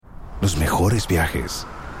Los mejores viajes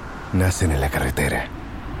nacen en la carretera,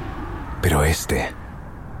 pero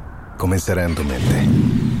comenzará en tu mente.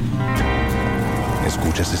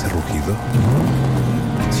 ¿Escuchas ese rugido?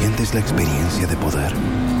 ¿Sientes la experiencia de poder?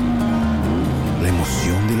 ¿La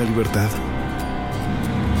emoción de la libertad?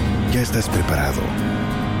 Ya estás preparado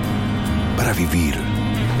para vivir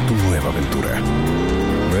tu nueva aventura.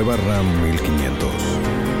 Nueva RAM 1500.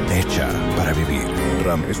 Hecha para vivir.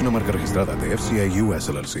 RAM es una marca registrada de FCI US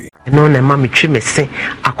LLC. No, na mami twi me se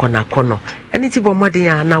akona kono. Eni ti bo modern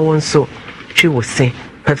ya na won so twi wo se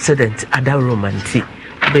president ada romanti.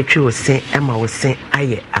 Be twi wo se ema wo se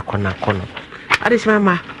aye akona kono. Ade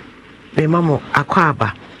mama me mamo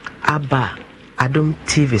akwa aba Adom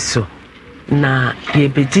TV so na ye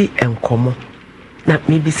beji enkomo. Na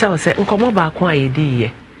mi bisa wo se enkomo ba ko ayedi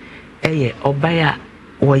ye. Eye obaya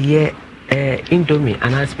wo ye indomie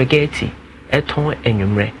and spaghetti eton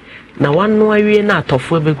enwumre. Na wanu awie na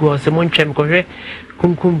atofo begu o se mo ntwem kohwe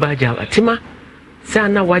kunkum baja atima sa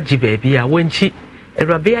na waji baabi a wanchi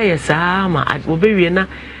ewrabe aye saa ma obewie na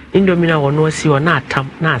indomie na wono asi o na atam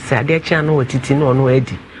na ase ade chia na otiti na ono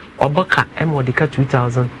adi oboka emodika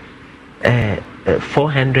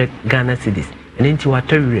 2400 Ghana cedis enti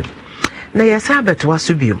watawire na yesa beto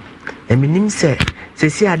aso biom eminim se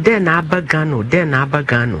sesi ade na aba Ghana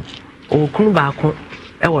o kunu ba ko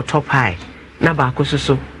e wo top high na ba ko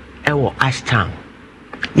soso ewo Ashtown.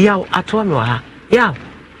 Yaw atwa me wa ha. Yaw.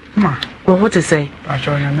 Ma. What to say?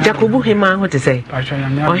 Jacobu hima what to say?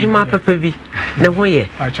 O hima papa bi. Na ho ye.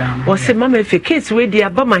 O se mama fe case we dia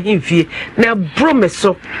ba ma himfie na bro me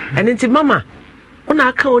so. Enti mama, una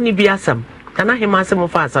aka oni bi asam. Kana hima asam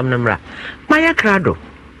fa asam na mra. Ma ya krado.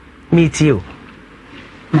 Meet you.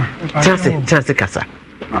 Ma. Chance kasa.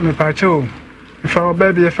 Ma me pa cho. Fa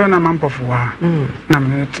baby e fa na mampofo wa. Na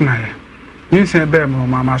me tnaye. You say, Bear,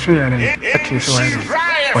 Mamma, so you're at least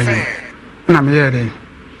na me yere.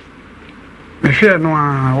 Me fear no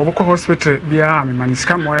Obra hospital be army man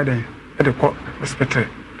scam wedding at the hospital.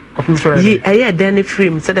 Ye, I had Danny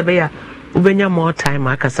Freem said a bear, Ubenya more time,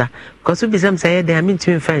 Makasa, because we be some say they are mean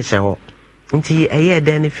to French or until a year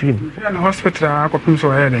Danny Freem. In the hospital, I got him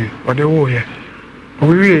so heading, or the war here.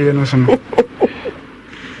 We know some.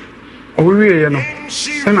 We know.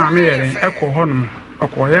 Then I'm here, echo home.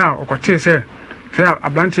 Okoya okotie se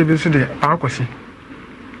ablanche bi so de akosi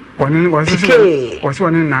woni wasi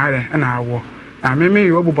woni na are na awo na me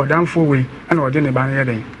yo bobodamfo we na ode ne ba ye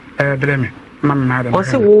den bere me mama na den o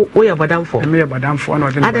se wo ye bodamfo me ye bodamfo na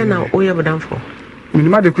ode ne ada na wo ye bodamfo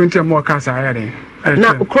minima de kwenti mo ka sa ye den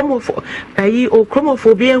na kromofo ayi o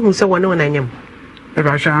kromofo bi ehun se woni wona nyam e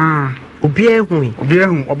ba sha obi ehun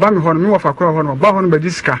oba me ho no me wo fa kro ho no ba ho no ba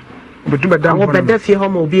disika obedu badam ho obeda fie ho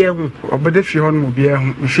mo obi ehun obeda fie ho no mo obi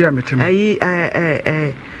ehun mfi ametem ayi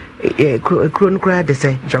kron kra de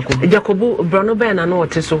say Jacobu brono be na no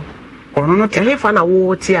wote so ono no te hefa na wo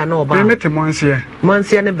wote a na oba me mete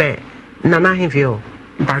monsie ne be na na hemfie ho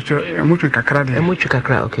bacho emutu kakra de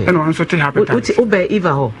okay eno nso te happy uti ube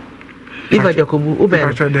Eva ho Eva Jacobu ube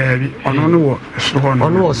bacho de bi ono no wo so ho no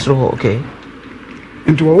ono wo so ho okay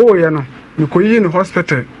nti wo ye no me koyi no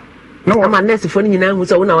hospital no ama nurse fo nyina hu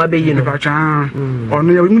so na wa be yi no bacha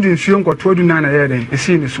ono ya mu di nsuo nkoto adu na ye den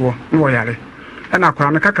esi ni so no wo yare na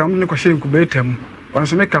akwa me kaka mu ne ko hye incubator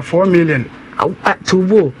onso make 4 million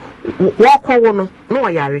tubo wo kwa wo no wo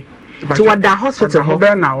yare ti wada hospital ho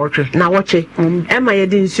be na woche ema ye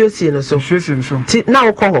di nsuo si no so ti na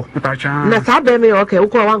wo ko ho bacha na sa be me okay wo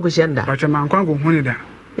ko wan ko shenda bacha man kwa go hu ni da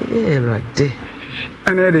rade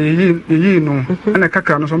ana de yi no ana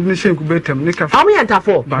kaka no so me hye incubator ne ka fa me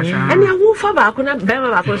ntafo ani awu fa ba ko na be ma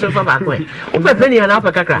ba ko so fa ba ko e wo pepe ni ana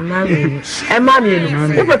pa kaka e ma mi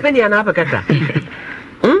enu wo pepe ni ana pa kaka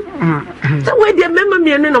so we dey member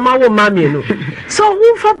mi enu no ma wo ma mi enu so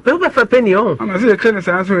wo fa pepe ni o ama se kene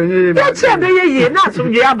sa so enye ye se be ye na so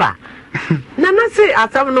dwe aba na se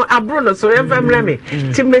atam no abro no so e famre me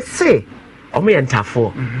ti me se o me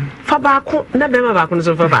ntafo fa ba ko na be ma ba ko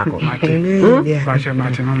so fa ba ko ba sha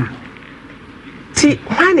mate mama ti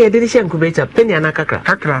hwane de hye incubator penny ana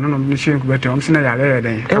kakra no no hye incubator om sina yare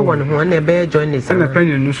den e won ho na be join this na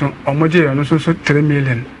penny no so omoje no so 3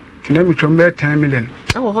 million na mi chombe 10 million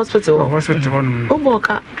hospital no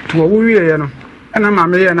oboka to wo wiye no na ma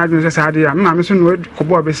me ye na dun se sa ade ya ma me so no ko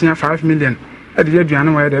bo besia 5 million e de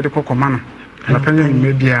aduane wo ye de kokoma no na penny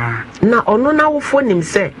me bia na ono na wo fo nim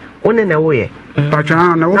se woni na wo ye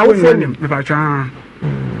bacha na wo fo nim bacha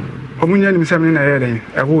omunya nim se me na ye den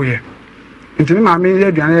e wo ye nti me ma me ye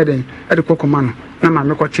aduane ye den e de kokoma no na ma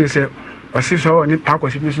me ko chi se osi so ni pa ko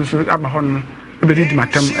si bi so aba ho no e be di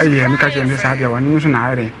matam e ye me ka je me sa ade wa ni so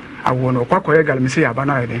na are awo no kwakọ ye galmisi ya ba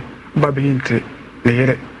na ede ba be yinte le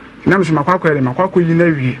yere nam so makwa de makwa yi na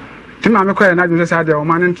wie ti ma me kwa na dwon se ade o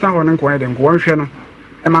ma ne ntna ho ne nko de nko wonhwe no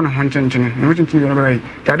e ma no ho nchenchin no chinchini no bai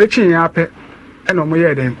ta de chin ya pe e no mo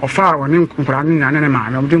ye de ofa woni nkura ne nya ne ma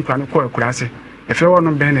me mo de nkura no ko ekura se e fe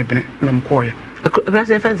wono ben ne bene no mo ko ye ba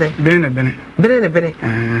se fanze ben ne bene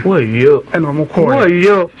wo yo e no mo ko wo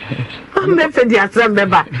yo me fe di asem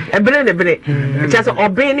beba e bene ne bene cha so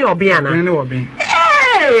oben ni oben ana ben ne oben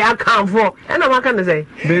I can't for and I'm going to say,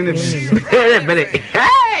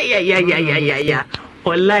 yeah.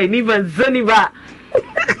 Wallahi, even Zuniba.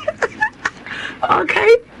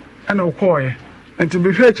 Okay. I know Koy. And to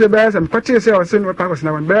be fair to bears and put yourself in what I was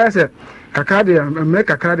now and bears it. Kakadi and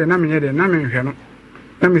make a card and Naming.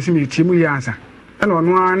 Let me see me, Timu answer. And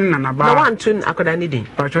on one and about one tune I could have needed.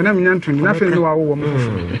 But your name to nothing to our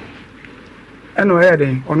woman. And no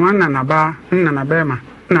adding on one and a bar, and a bema.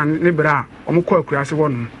 Libra, or more class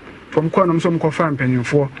one from Quantum some confirm penny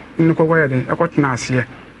for in the Coyade, a cotton ass here,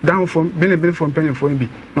 down from Benefit from penny for me,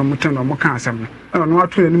 no mutan or more cancer. I don't know what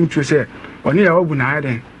to them to say, or near open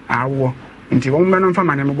I war into 1 man for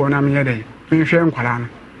my name go on a day, in shame Colana.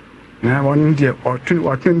 Now 1 dear or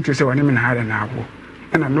 2 to say one in hide an hour.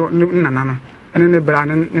 And I know none, and in the brand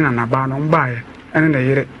in an aban on buy, and in the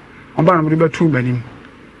year on Barnum river 2 many.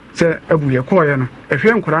 Say every acquire if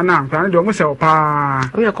you am Corana, almost sell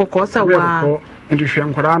pa. We are cocosa into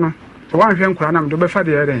Fiam Corano. The one Fiam Coranam do before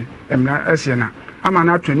the other, and not Asiana. I'm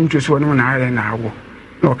not to interest one island now.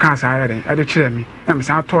 No cancer island, I declare me. I'm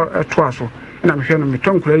sad a twassel, and I'm feeling me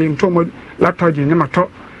tongue crading too much laptogy, never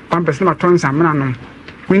talk, pampers, never tongues and manum.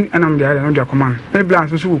 Win and I'm the island under command. Maybe I'm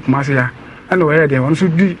so Masia, and where they want to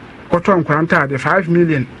be Cotton Quaranta, the 5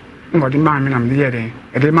 million. What the man I'm the other,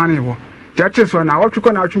 and the money war. Judges were now to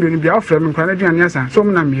go out to be our friend and Canadian yes, and so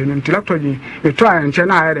many million to laptogy. We try and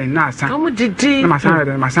China and Nasa. How much did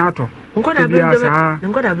Masada and Masato? I'm going to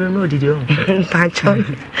be no did you?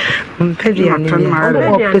 Patron,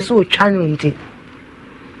 pursue channel.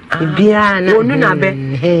 Biana,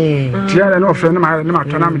 Nunabe, Tiara, no friend of mine, no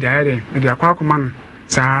Tonam Diary, with their Quackman.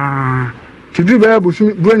 Sa to do bear with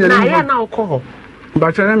me, I now call.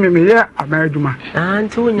 But I mean, yeah, I married Duma.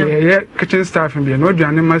 Antonio, yeah, kitchen staff and be no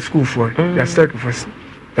animal school for their sacrifice.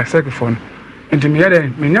 And to me,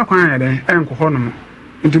 me no quiet and Cohonum.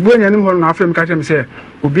 And to go in any hole after him, catch him say,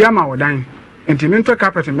 will be a mouth dying. And to mentor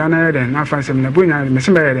carpet and banner and I find some Nabuna and Miss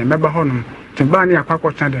Mary and Member Honum to buy near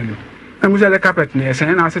Quack Tandem. And was at the carpet near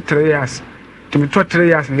saying I said 3 years to me 3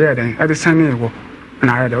 years and there then at the same level. And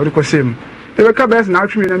I had already same. They were cupboards now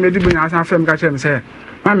to me and made the as I film catch him say.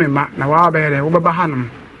 Mammy, now I'll be over Bahanum,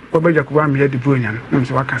 over Jacoban here the Bunyan, and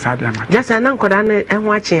so I can say, just an uncle and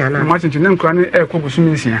watching and I'm watching to them crying air cocos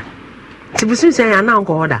here. To be saying an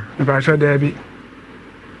uncle order, if I shall there be.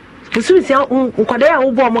 To soon say, Uncle,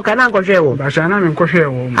 Obra, Mocanango, but I am in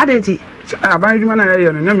Coshare. I didn't see. I buy you and I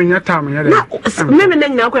am in your town. Maybe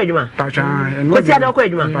then now, Quadma, Pacha, and what's the other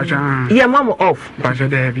Quadma, Pacha, your mamma off, Pacha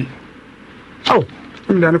there be. Oh,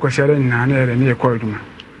 I'm done questioning near Quadma.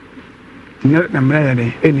 Not the man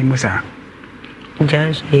any Musa.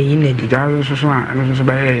 Just a unit, Jazz, and so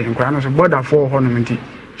by and Granos of border 4 ornament.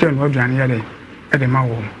 John Wobjan Yade at the Maw.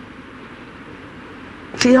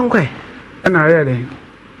 See, Uncle, and I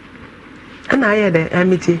had a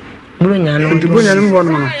amity. Bunyan, to Bunyan,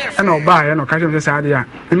 and I'll buy and I'll catch him this idea.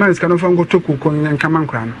 The man is coming from go to cook and come on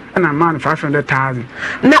cram, and I'm man 500,000.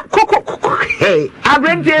 Now, cook, hey, I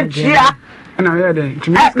bring the and I had a to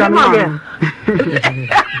me.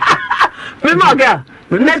 Mema girl,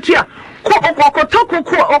 netia.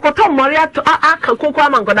 Kokoto Maria to Coco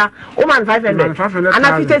Mangoda, woman 500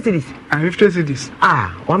 and 50 cities. And 50 cities.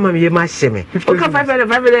 Ah, 1 million my semi.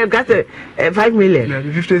 500 got 5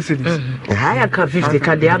 million. 50 cities. I got 50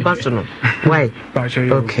 Cadia Bastono. Why?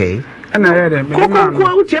 Okay. And I had a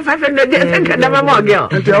Coco 500 never more girl.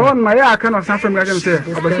 And I want my kind of something like him say,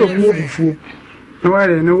 but so move. No, I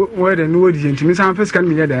know where the new agent, Miss Amphis can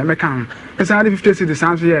be there, I can. It's only 50 cities,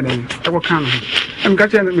 sounds here, then I will come. I'm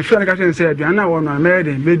catching me, friend, catching said, you are now on my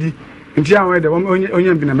married, Betty, and Tia, where the woman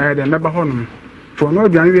only been a married and never home. For no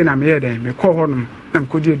Bian, I'm here, then, me call home, and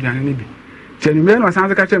could you, Bian, Jenny Man was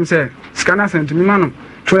answer catch him, say, Scanner sent to me, man,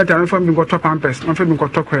 to let her inform me got top pampers, one film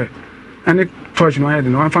got talk her. And it touched my head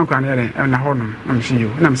and one found crying and I hold them. I'm see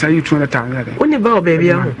you. And I'm saying you 200,000. When you bow,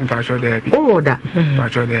 baby, I'm sure there. Oh, that.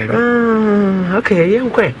 Okay,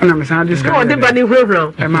 young quick. And I'm saying this guy. Oh, the bunny will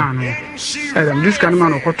run. A man. I'm this kind of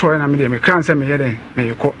man of toy and I'm can't send me here. May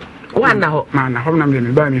you call one now, man. I hope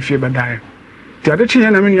I'm buy me fear but die. The other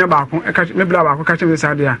chin, I mean, your back, I catch me blood, catching this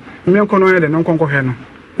idea. Me uncle no head and no conco hen.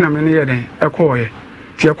 And I'm in the other, a coy.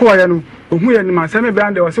 Tia coy, who and my semi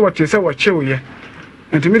band or see what you say, what chill ye.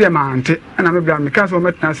 And to me, the man, and I'm a black because we're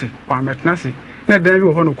met Nancy, or met Nancy. na dan bi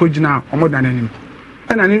wo ho no kogina omo dan anim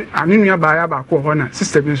na ni aninu ba ko ho na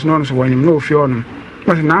sister bi no so wanim na ofie ono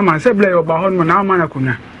mo se na ma se ble yo ba ho no na ma na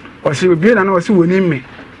kunya o se bi na o se wonim me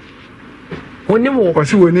wonim wo o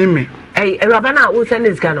se wonim me Ewuraba na wo send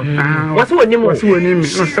this ka no wo se wonim wo o se wonim me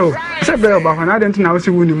no so se ble yo ba ho na den na o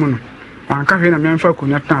se wonim no anka hwe na me mfa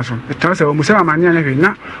kunya tan so eta se o mu se ma ne hwe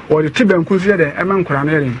na o de tibanku so de e man kura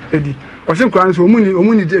no yere edi o se kura no so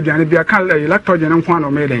omuni de aduane bia kan laptop je nko ano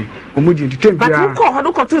me den omudi de tem bia but ko ho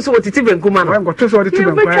do ko to so o tibanku ma no ko to so de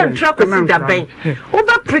tibanku ya be twa ko si da ben o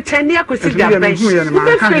ba pretend ya ko si da ben o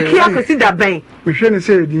be fake ya ko si da ben we hwe ne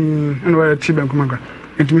se di eno wa tibanku ma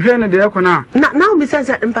nti me hwe ne de ko na o mi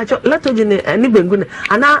sense mpacho laptop je ni bengu na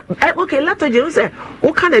ana okay laptop je no se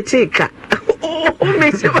o ka na take o me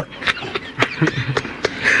se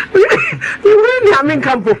you really I mean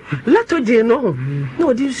campo lato je no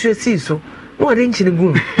di so so no di nchini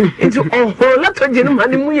gum into lato je no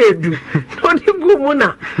mani mu yedu no di gum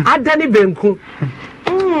na adani benku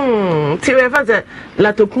ti we fa se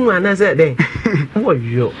lato kun ana se den wo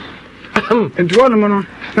yo enti wono mo no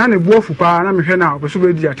na ne buofu pa na me hwe na obeso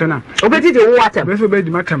be di atena obedi de wo atam obeso be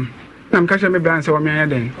di matam na me ka hwe me bia nse o me anya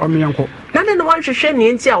den o me yanko na ne no wan hwehwe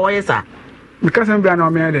ne enti a wo yesa me ka se me bia na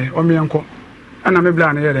o me anya den o me yanko ana me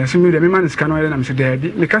bla na yere so mi de me man ska no yere na me se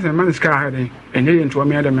daabi me ka se man ska ha den enye ye nto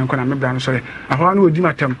me yere me nko na me bla no sore ahwa na odi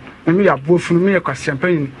matam me ya buofu me ye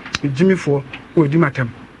kwasempan ni jimifo odi matam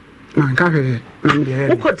na nka hwe na me de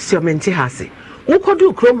yere uko tiomenti hase uko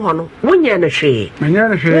du krom ho no wonye na hwe menye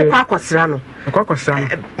na hwe uko akosra no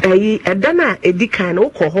eda na edikan na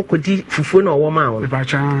uko ho kodi fufuo na owo ma wo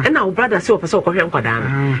na wo brother se opese okohwe nkwada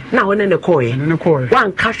no na wo ne koye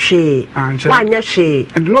wan ka hwe wanya hwe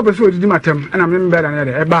ndo no bese odi matam na me mbeda na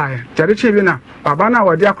yere e baaye tare che bi na baba na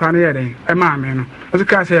wodi akora na yere e ma me no o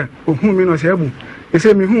ka se ohun mi no se abu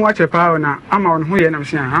ese mi hu wa chepa na ama won hu ye na me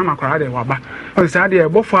se ama akora de waba o se ade e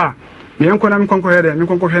bofo a me enko na me konko yere me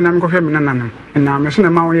konko hwe na me konko me nananam na me so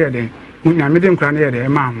na ma wo yere na me de nkura na yere e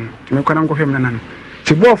ma mo me konko na konko me nananam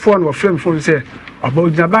ti bofo no frame phone se aba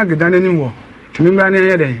ojina bag dan ani wo ti me mra na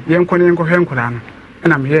yere ye enko na enko hwe nkura no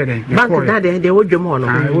na me yere bank da de wodwom ho no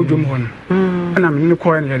wodwom ho no na me ni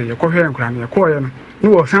ko yere ye ko hwe nkura na ye ko ye no ni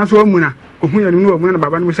wo san so mu na ohun ye ni wo mu na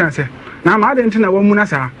baba no bi san se na ma ade ntina wo mu na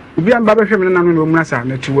sa obi an baba hwe me na no wo mu na sa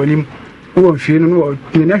na ti wanim wo mfie no wo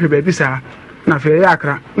ni na hwe ba bi sa na fe ya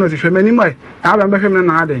akra no se hwe mani mai aba mba hwe me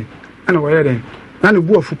na ade ana wo yere na ne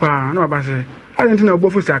bu ofu pa na baba se ade ntina bu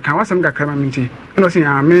ofu sa kan wasam ga krama minti no se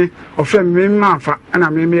ya me ofre me ma fa ana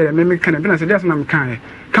me me kana bi na se dia so na me kan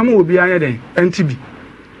kama obi aye den antibi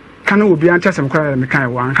kana obi an chasem kra me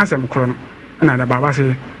kan wa an kasem kro no na da baba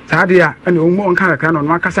se sa de ya ana o mo on kan kra no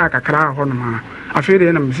no akasa kakra ho no ma afi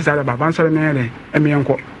de na me se sa da baba nso me yere e me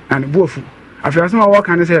enko na ne bu ofu afi asema wo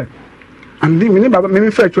kan se andi mini baba me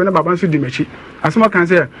fa twa na baba nso di machi asema kan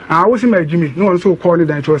se wo se ma adwumi no nso ko ni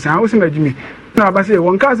dan twa se wo se ma adwumi na baba se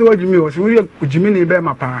won ka se wa adwumi wo se wo adwumi ni be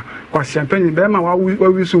ma pa kwa champagne be ma wa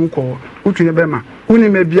wi so nko utune be ma uni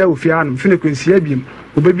me bia ofia anu fine kwensia biem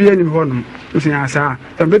obebia ni ho no nsi asa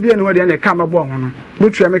obebia ni ho de na ka ma bo ho no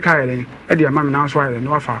mutua me ka yele e de ma me na so ayele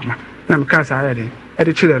no afa ma na me ka sa ayele e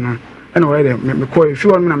de chire no e no yele me ko e fi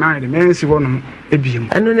won na ma ayele me nsi wo no e biem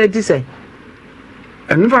anu na di sai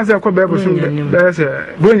enu fa se ko be bo so be se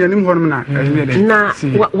bo nyanim ho no na na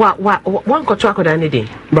wan ko to akoda ne din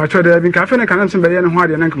ba to de bi ka fe ne kana so be ye ne ho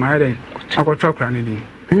ade na nkama ayele akoto akora ne din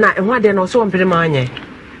na ho ade no so won pere ma anye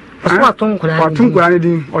so waton kura ne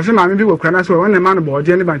din o se ma me bi wo kura na so won ne ma no bo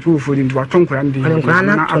je ne ba chu fo din waton kura ne din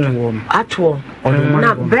na atwo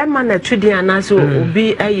na be ma na tudin ana so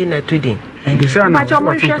obi ayi na tudin ba cho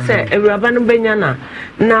mo hwe se ewuraba no benya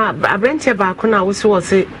na abrante ba ko na wo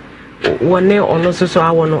se wone ono so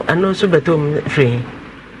awo no ano so betom free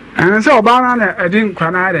and so ba na edin kura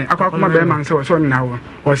na ade akwakoma be man se so na wo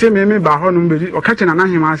o se me ba ho no bedi o ka che na na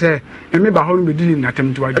hima se me ba ho no bedi na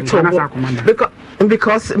tem to adu na sa akoma na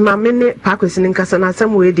because ma me ne pakwesi nkasa na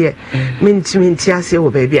asem we de minti ase wo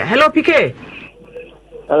ba bia hello PK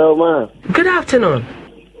hello ma good afternoon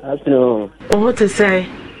what to say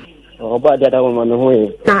ba dia da ma no ho e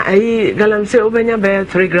na ai galam se obenya be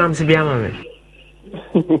 3 grams bia ma me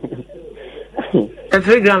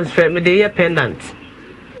 3 grams for me the pendant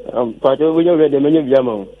pato bunyo be de menyo bia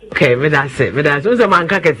ma okay me that say so man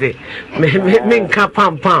ka kese me nka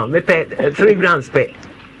pam me pe 3 grams pe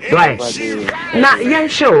right na yen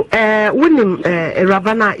show wonim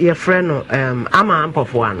rabana ye friend no ama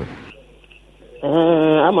ampofo ano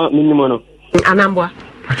ama minimo no anambwa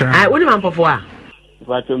wonim ampofo a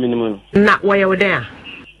pato minimo na wo ye wo den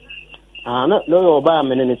a na lo oba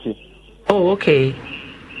ameneniti oh okay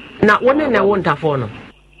na wone na won tafo no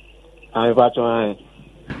pato ai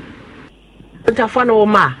Ntafo no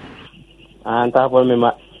ma. Ntafo me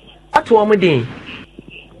ma. Atu o mudin.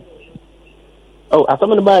 Oh,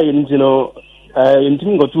 asama ba ye nti no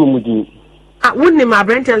ntim gotu mudin. Wunni ma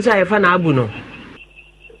Brenton so ayefa na abu no.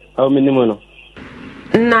 Minimum no.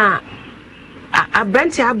 Na a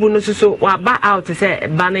Brenton abu no so wa ba out say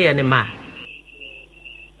ba na ye ne ma.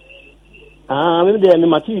 Me dey me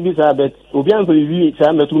mati bi sa bet obi an wi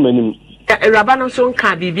sa metu manim. Raba no so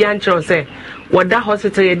nka bibia nkyerɛ sɛ wɔda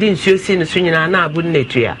hospital yɛ di nsuo si no so nyina na abu na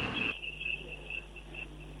etua.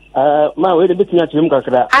 Ma we de betinya kyerem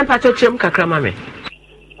kakra. An pato kyerem kakra ma me.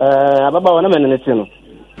 Ababa wona menene te no.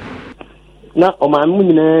 Na o ma mu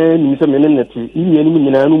nyina nim sɛ menene te. Nyina nim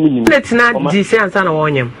nyina no mu nim. Na tina di se ansa na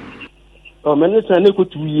wonyem. O menene te na ko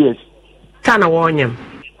 2 years. Ta na wonyem.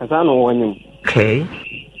 Ansa na wonyem. Okay.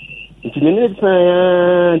 Nti menene te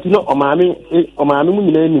nti no o ma mu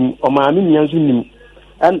nyina nim, o ma me nyanso nim.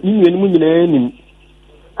 An nyina mu nyina nim.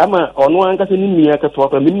 Ama ono anka se nim ya ka to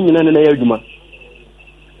akwa me nyina na ya adwuma.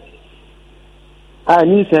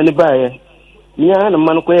 Ni se ne bae. Ni ana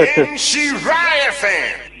man ko yete. She riot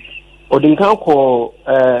fan. Odinkan ko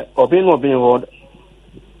obin ho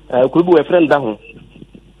ko bu e friend da ho.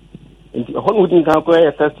 Nti ho no odinkan ko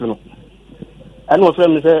yete no. Ana o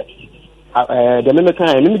friend me se de me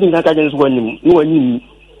kan me odinkan ka jenso wanim ni wanyim.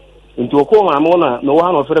 Nti o ko ma mo na no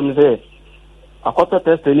wa na o friend me se akota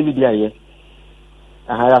test ni bi dia ye.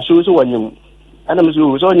 Ya so wanyim. Ana me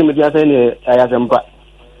so wanyim dia se ne ayazemba.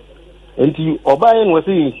 Enti obaye no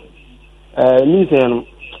wasi ni se no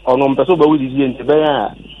ono mpeso ba wudi die nti be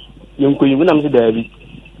ya yenkoyi na mse daabi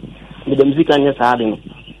me dem sika nya saade no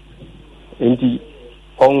enti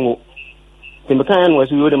onwo tembe kan no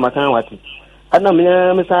wasi yode makan wati ana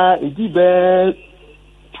me sa edi be 2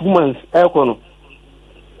 months ekono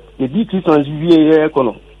edi 2 months wie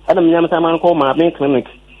ekono ana me sa man ko ma me clinic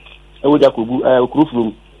ewoja ko bu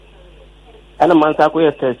okurufum ana man sa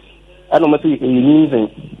ko test ana me se ni zen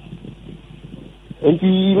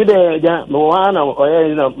enti we de ja no wana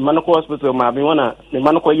oye na manako hospital ma bi wana me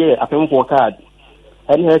manako ye apemfo card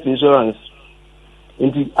and health insurance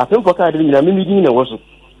enti apemfo card ni na me mi din na woso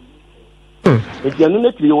enti anu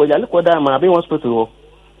na tiri wo ya ko da ma bi hospital ho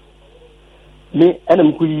me ana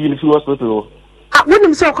mku yi ni hospital ho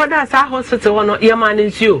wonim so ko da sa hospital ho no ye ma ne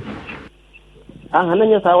nsuo na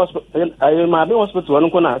nya sa hospital ayi ma bi hospital ho no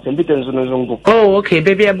ko na sembiten zo no zongo. Oh, okay,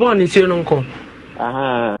 baby e bon nsuo no nko.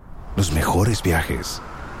 Los mejores viajes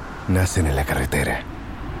nacen en la carretera,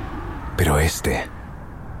 pero este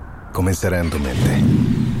comenzará en tu mente.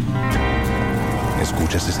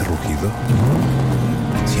 ¿Escuchas ese rugido?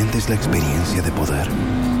 ¿Sientes la experiencia de poder?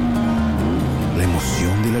 ¿La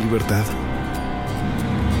emoción de la libertad?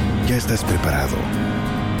 Ya estás preparado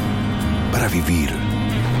para vivir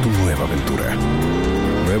tu nueva aventura.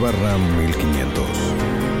 Nueva RAM 1500.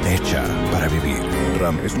 Hecha para vivir.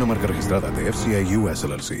 RAM es una marca registrada de FCI US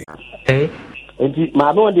LLC. Enti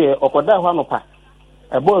ma no de okoda ho anopa.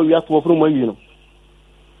 Ebo wi afo furu mo yi no.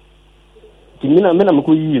 Ti mina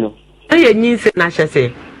mko yi no. Eye nyinse na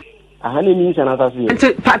hyese. Na nyinse na asase.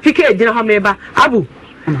 Enti pike gina ho meba. Abu.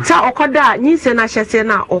 Sa okoda nyinse na hyese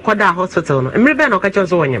na okoda hospital no. Emre be na okache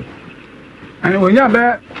so wonyem. Ani wonya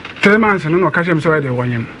be 3 months no okache mso we de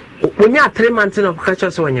wonyem. Wonya 3 months no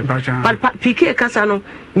okache so wonyem. But pike kasa no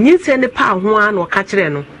nyinse ne pa ho an okachire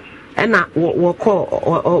no. Ena wo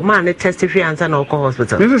call man testify answer na call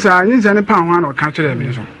hospital. This is nyinse ne pa ho an okachire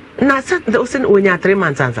me so. Na said those wonya 3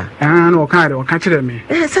 months answer. No okachire me.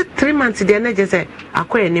 Said 3 months dey na je say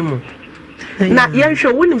akoye nimu. Na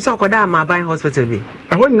yenhwe wonim so okoda ma ban hospital bi.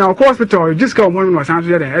 When na hospital just go one no san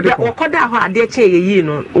so dey e dey. Okoda ho ade che yeyi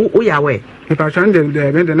no wo ya we. If I try dem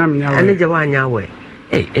dey na me nya we. Ane je wa nya we.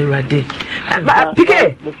 Erade.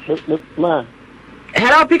 Pike. Ma.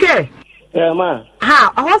 Hello Pike. Ma.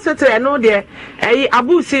 A hospital no there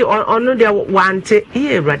abusi ono there wante.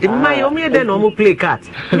 Erade ma yo me dey no mo play card.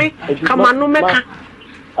 Me come on no meka.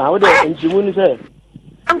 Wo dey njimu ni say.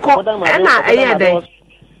 Anko na dey.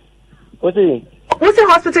 What's the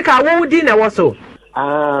hospital card? What would you know? So,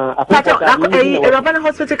 Rabana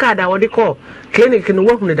hospital card, what they call clinic in the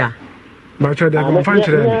work with that. But you're the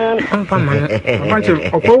function of what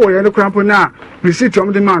you're the cramp now. We sit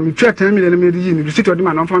on the man, we try 10 million million, we sit on the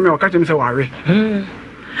man on for me or catch him so worry.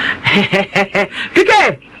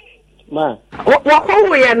 Pique, ma, what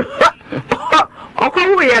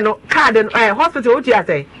no card and hospital, what you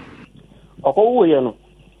say?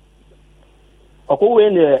 Okowe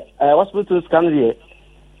ne hospital scan there.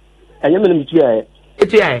 Anyame me tua.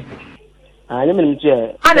 Etua. Anyame me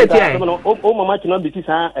tua. Ana tua. O mama chi no biti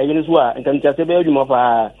sa eyene so a nkan tia se be adwuma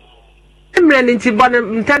fa. Emre ni nti bon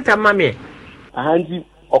ntanta mame. Nti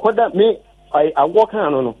okoda me agwo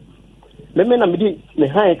kan no. me na me di ne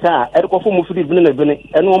han ka e ko fo mu firi bi na bi ne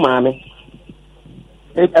e no maame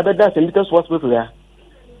e abeda se mitas hospital ya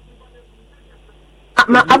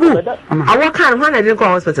ma abu awo kan ho na dey ko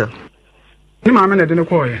hospital ni maame na dey ne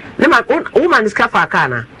ko ye ne ma woman ska fa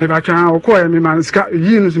kana e ba twa ko ye me man ska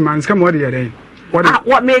yi no man ska mo dey dey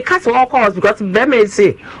what me cast all calls because be me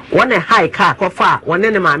say one a high car ko fa one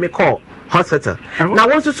ne maame call hospital na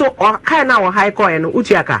won so kai na wo high call no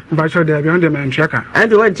utiaka ba sure dey be on dey man tiaka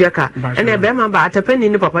and one tiaka and e be man ba atapani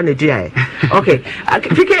ni papa na dia okay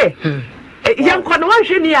pike yan ko no wan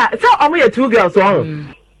hwe ni a so omo ye two girls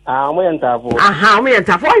on omo ye ntafo omo ye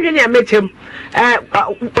ntafo hwe ni a mechem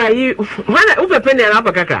ayi wana u pepe ni na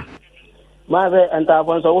bakaka ma be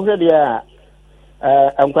ntafo so wo hwe dia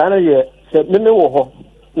amkwana ye se me wo ho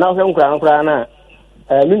na hwe nkran na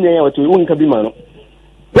me nyen ya wato won ka bi ma no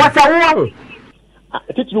wasa wo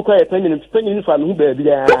titru kwa penny fa me hu ba bi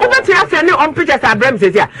ya ko ti ase ni on pictures abram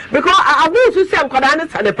sesia because abu su se nkoda ne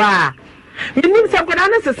sane pa minim se nkoda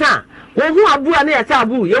ne sesa wo hu abu ane ya sa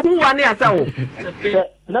abu ye hu wa ne ya sa wo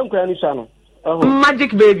na nkran ni sha no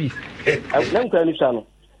magic baby na nkran ni sha no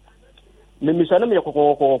me mi sha na me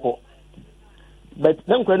kokoko but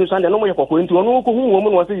na nkran ni sha na mo ye kokoko nti ono ko hu wo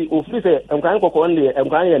mu no se ofiri se nkran kokoko nde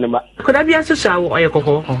nkran ye ne ma koda bia so sha wo ye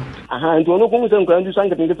kokoko nti ono ko hu se nkran ni sha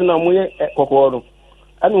nketenkete na mo ye kokoko no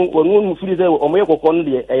anu onu mu firi se o mo ye kokoko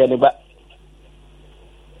nde ye ne ba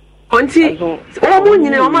onti o mu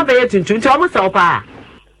nyine o ma be ye tuntu nti o mo sa opa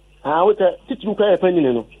wota titru kwa penny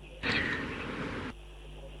no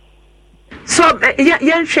so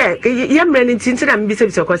yen share yen many things na be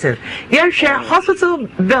say question yen share hospital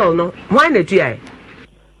bill no why na do ai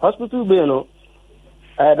hospital bill no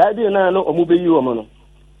that day na no omu be yi o mo no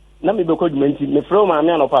na me be ko dwumenti me fro ma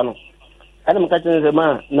me anopa no ana me ka chen se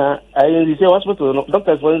ma na ayen say hospital no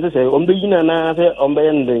doctors for say o be yi na say o be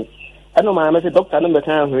yen ana ma me say doctor no be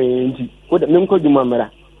kan hwe nti ko de me ko dwuma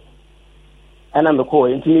mara ana me ko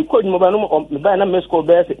nti ko dwuma ba no me ba na me score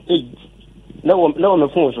be say 8 na wo me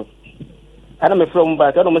phone so ana me from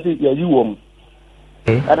back ana me say ya yi wo m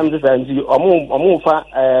ana me say nti omo fa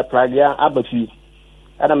pragia abafi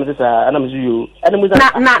ana me say ana me you ana me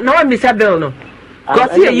na wa Mr. Bill no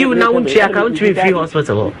because here you na won chia account free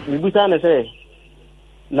hospital we be say na say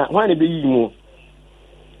na wa ne be yi mu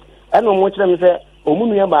ana mo kire me say omu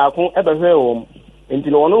nua ba ko e be hwe wo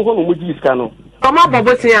nti no ono ho no mo ji ska no omo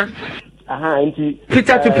bobotia nti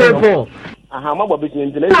Peter to pay for ma bobotia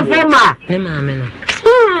nti na forma ne maame no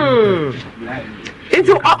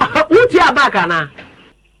into what you back na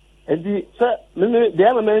edi se me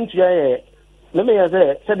de ma ntua ye me ya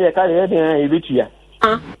se de ka ye de betua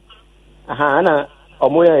na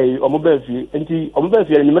omo ya omo ba fi nti omo ba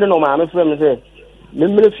fi ni me no ma me frem se me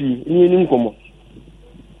mre fi ni nkomo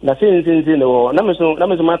na se no na me so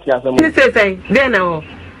ma tia asem ni se de na ho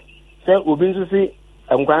se obi nso si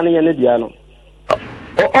nkwan ne ye ne dia no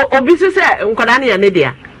obi so se nkwan ne ye ne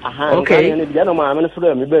dia okay ne dia no ma me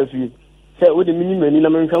frem me ba fi se wo de mini mani na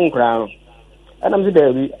me hwan nkran no anam se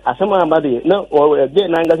da bi asem aba de na o de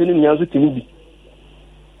na ngase ni nyanso timi bi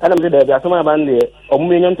anam se da bi asem aba de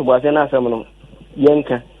omu enya ntobo ase na asem no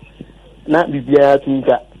yenka na bibia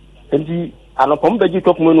tinka enti anopom beji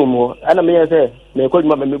top mu no mo anam ye se me ko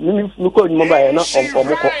djuma me ko djuma ba ye na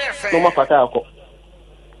omuko no mafata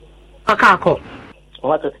akako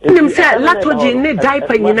nim se latoji ne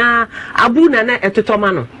diaper nyina abu na na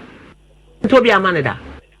etotoma no ntobi amane da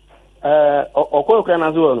okokwa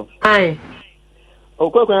na zo no ai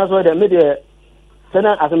okokwa na zo de me de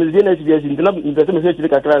sana asamizide na tibia sin na mbese me se chiri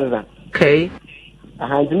kakra nza okay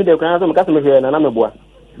nti me de kwa na zo me kasa me hwe na me boa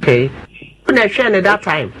okay na hwe na that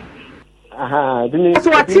time dini so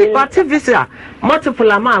what visa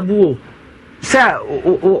multiple ama abu se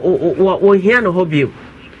wo hia no hobby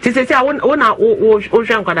ti se a wona wo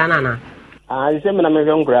hwe nkwada na se me na me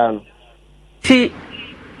hwe nkra no ti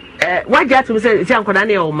waje to se nkwada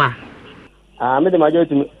na o ma me de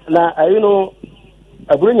majority na ayi no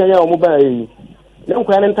aburu nya ya o mo ba yi na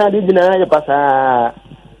nkwa na ntan de bi na ya pasa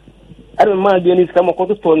ara ma de ni ska mo ko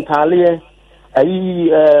to ntale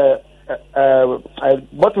ayi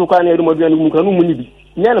bottle kwa na erumo bi na mu kan mu ni bi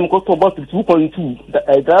nya na mo ko to bottle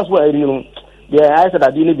 2.2 that's why I know yeah I said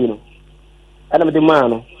that ni bi no ana me de ma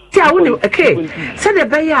no ti a woni okay said the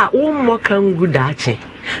be ya wo mo kan gudache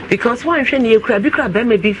because one hwe ne ekura bi kura be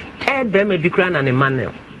ma bi kura na ne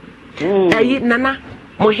manel ayi nana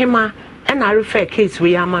mohima na refer case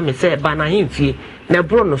we ama me say ba na himfie na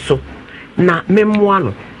bro no so na memmoa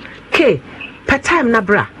no ke per time na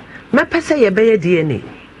bra me pese ye be ye DNA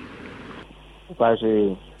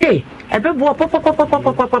paase ebe bo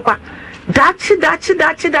papa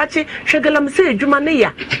dachi hwegalam say adwuma ne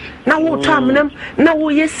ya na wo to amnam na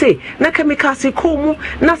wo yese na chemicals ko mu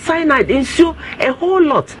na cyanide insuo a whole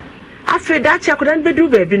lot after dachi akodan bedu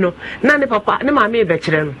baabi no na ne papa ne maame be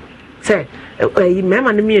kire no say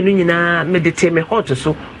mema ne mienu nyina medite me hot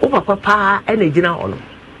so wo papa pa e na gina ho no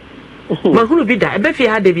mahunu bi da e be fi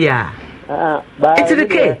ha de bia it's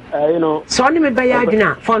okay so ni me ba ya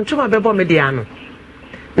gina for ntoma be bo me dia no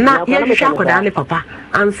na ye hwehwe akoda ne papa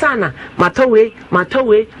ansana matowe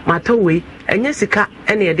enye sika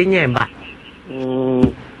ene ye de nyemba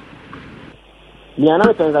Miana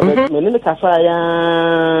metenza menene kasa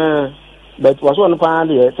ya but waso no pa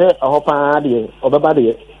de se ho pa de obeba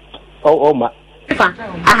de o ma fa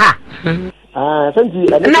aha santi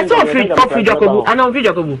na so free Jacobu ana free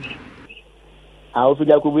Jacobu free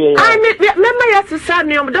Jacobu ye mema ya sisa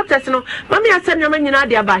no doctors no mama ya sa nyoma nyina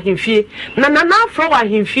de aba hemfie na afro wa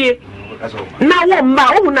hemfie na wo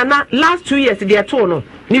mba wo na last 2 years de to no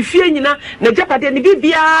ni fie nyina na japade ni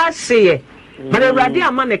bibia seye but Awurade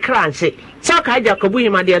ama ne kranche so ka Jacobu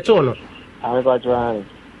hima de to no ameba twan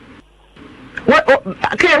what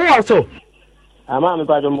okay what so ama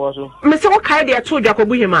ameba jombo so me se wo ka de to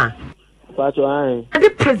Jacobu hima pacho an ade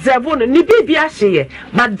preserve no ni bibia seye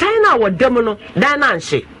but dina wo dem no dina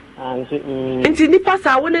anhye nti nipa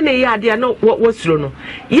sa woni ne ya ade no wosuro no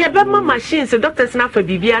ye be ma machines doctors na fa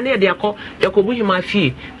bibia na ye de akọ Jacobu hima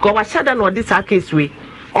fie ko wa shada no de sa case we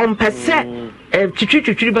on pese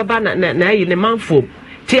twitwitwitwi baba na yi ne manfo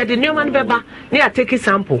ti ye de nyoma ne beba na ya take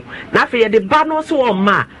sample na fa ye de ba no so o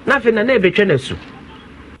ma na fa na ebetwe na su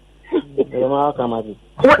e ma ka ma di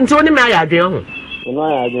nti woni me aya adwen ho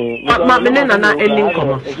ma me ne nana eni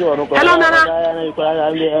nkomo hello nana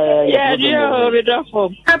yeah we do for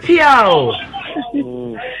apia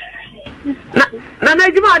na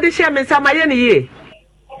adwuma ade hye me sama ye ne ye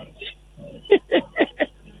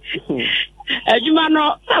adwuma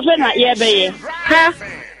no afa na ye be ye ha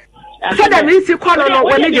so da mi si kwano no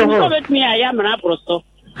woni je ho so bet me aya mra prosto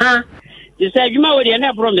ha you say adwuma we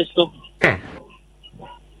na promise so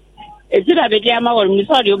etira be dia ma wor mi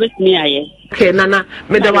so de obetimi aye okay nana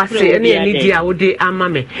me da wase ene eni dia wo de ama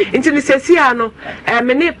me nti ni sesia no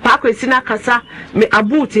me ne pa kwesi na kasa me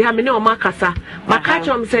abuti ha me ne o ma kasa maka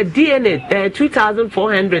chom say DNA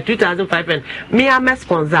 2400 2500 me am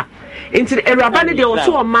sponsor nti Awuraba ne de o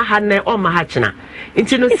so o ma ha na o ma ha kina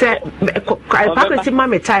nti no say pa kwesi ma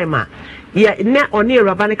me time a ye ne oni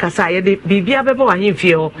Awuraba ne kasa ye de bibia bebe wa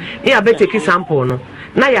hemfie ho ne abeteki sample no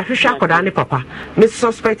na ya hwehwe akoda ne papa me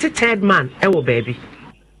suspect third man e wo baby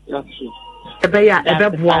ebe ya ebe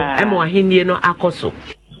boa e mo ahenie no akoso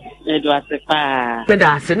edo asepa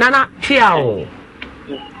pedase nana tia o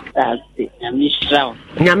ase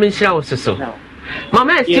nyamishrao so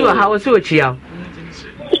mama esti wa how so chia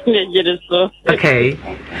okay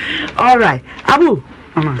all right abu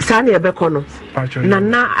sani ebe kono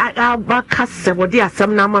nana abaka se wodi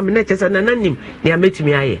asem na ama me na chese nana nim ne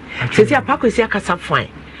ametimi aye sesi apakosi akasa fine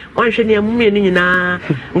onhwe ne amumienu nyina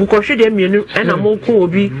ngukohwe de mienu na moku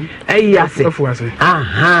obi ayi ase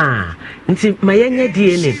aha nti mayanya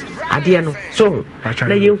DNA ade no so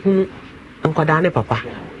na yehu nkoda ne papa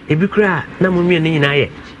ebi kura na mumienu nyina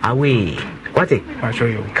ye awe wate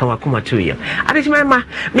kawa kuma tuyo adechima ma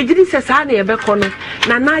megidi se sa na ebe kono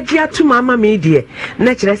na naji atuma ama me die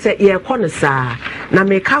na kire se ye kono sa na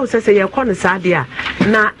me kawo se ye kono sa de a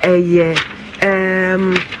na eye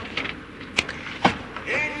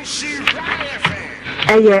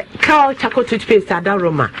Cow Chaco toothpaste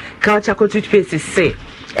adaroma Cow Chaco toothpaste say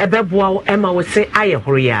ebeboa ema wo se aye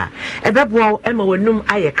horoya ebeboa ema wonum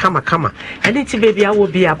aye kama ene ti baby awo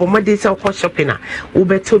bia bomade se ko shopping a wo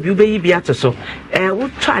beto bi wo beyi bia to so wo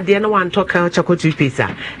to ade na wan to Cow Chaco toothpaste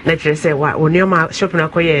na kire se wa onioma shopping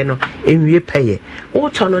akoye no enwie peye wo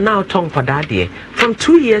to no na to nkoda de from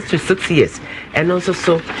 2 years to 6 years and also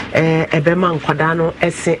so ebema nkoda no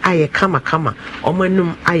ese aye kama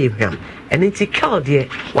omanum aye hwam and it's called ye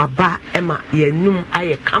waba ema ye num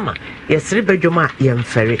aye kama ye sribedwoma ye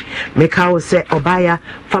mfere meka wo se obaya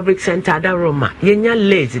fabric center da Roma yenya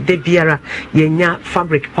lace de biara yenya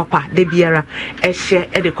fabric papa de biara ehye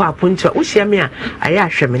e de kwa apunto wo hia me a aye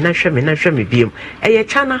ahweme na hweme biem eye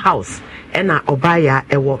China house ena obaya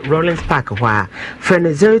ewo Rollins Park hwa friend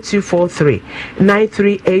 0243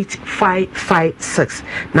 938556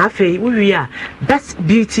 na fe wi a Best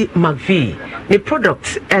Beauty McVie ni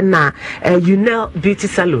product ena Unel Beauty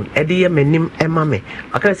Salon edi ye menim emame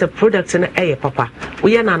aka se product na eye papa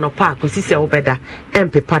we na no park osisi obeda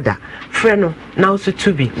empepada freno na also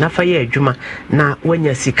to be na fa ye adwuma na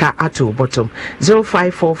wanya sika ato bottom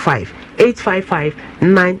 0545 855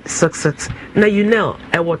 966 na Unel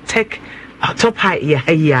ewo tech top high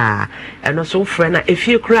yeah and also friend if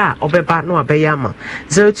you cry obeba no abeyama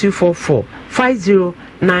 0244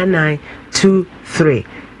 509923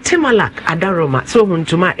 Timalak Adaroma so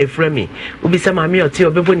huntuma efremi ubisa mami oti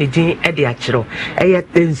obebo ni din e de akiro eye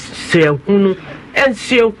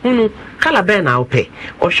ensuehunu kala ben na ope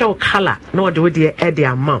o show kala na ode we e de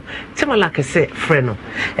amount Timalak say friend no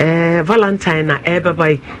Valentine na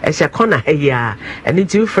bye e she corner ya and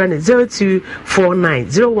two friend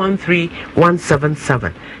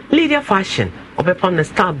 0249013177 Lydia Fashion obepon the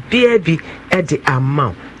star baby e de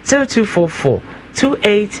amount 0244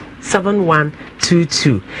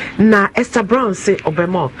 287122 na Esther Brown say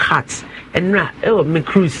obema cat and na me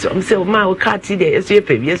cruise say my cat there yes you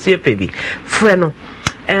pay friend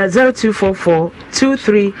 0244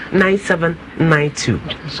 239792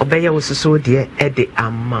 obeya was so dear at the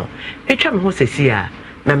amount etwa me ho sesi a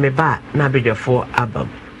na me ba na bedwafo abam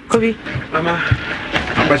kobi mama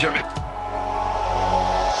abajo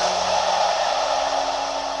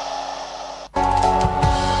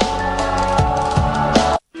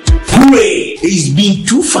It's been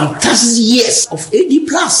 2 fantastic years of AD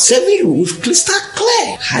Plus 7 with crystal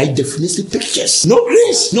clear, high definition pictures. No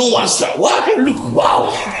grace, no one star. Wow, look,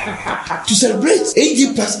 wow. To celebrate,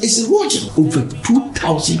 AD Plus is launching over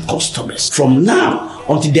 2,000 customers from now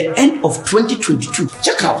until the end of 2022.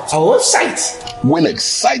 Check out our website. Win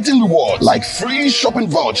exciting rewards like free shopping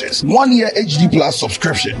vouchers, 1 year HD Plus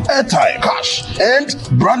subscription, airtime, cash, and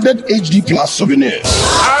branded HD Plus souvenirs.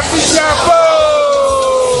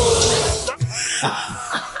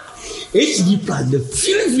 HD Plus, the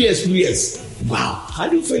feeling experience. Wow, how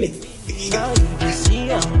do you feel it?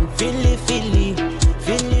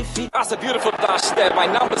 That's a beautiful dash there by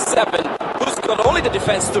number 7, who's got only the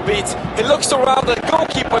defense to beat. He looks around, the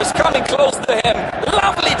goalkeeper is coming close to him.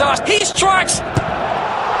 Lovely dash, he strikes,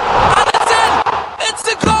 and it's in! It's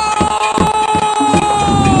a goal!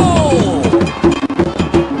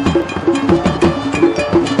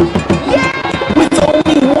 Yeah! With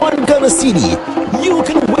only 1 Ghana cedi, you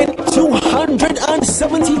can win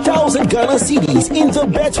 270,000 Ghana cedis in the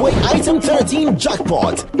Betway Item 13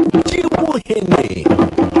 jackpot.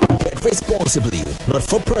 Bet responsibly, not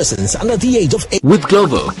for persons under the age of 8. With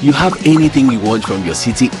Glovo, you have anything you want from your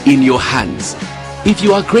city in your hands. If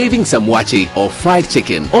you are craving some wachi or fried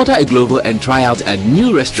chicken, order a Glovo and try out a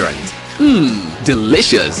new restaurant.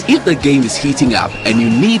 Delicious. If the game is heating up and you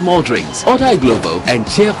need more drinks, order a Glovo and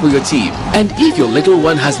cheer for your team. And if your little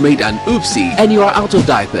one has made an oopsie and you are out of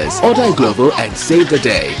diapers, order a Glovo and save the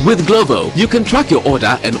day. With Glovo, you can track your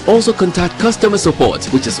order and also contact customer support,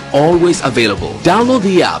 which is always available. Download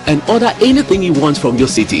the app and order anything you want from your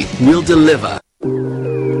city. We'll deliver.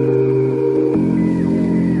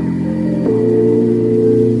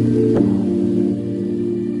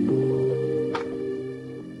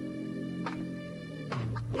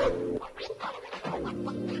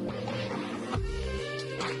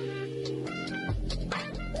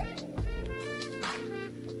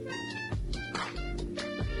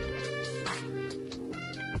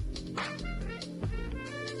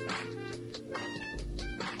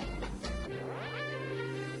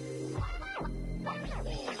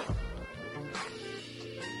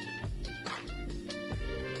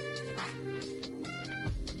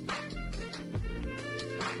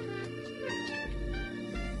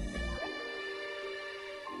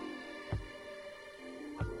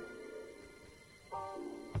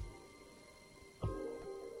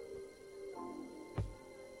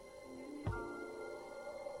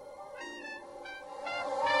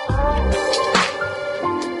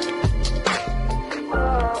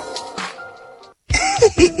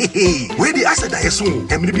 Where the asset I assume,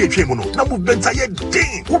 and maybe a tremono, Namu Bentaya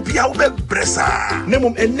Dane, Upia Bressa,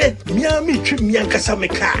 Nemum and Net, Miami Trip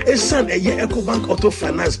Miancasameka, a son a year EcoBank Auto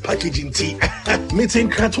Finance packaging tea. Meeting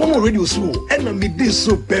Craton radio so, and I made this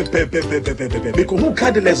so pepe, because who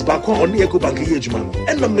cardless back on the EcoBank Yageman,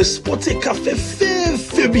 and I'm a sporty cafe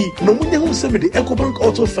Phoebe, no money who send me the EcoBank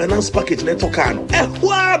Auto Finance package Netocano. And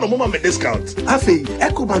why no mama discount? Afe,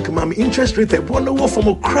 EcoBank Mammy interest rate, one over from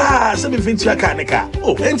a crash, and Vintia Canica.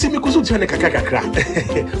 Oh, and see me go to Chanaka.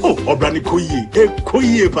 Oh, Obra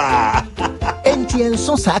Koye ba. NTN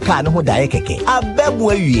so saka no daekeke.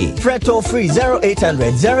 Abebwe Freto free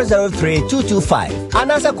 0800 003 225.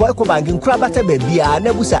 Anasa ko EcoBank nkrabata bebia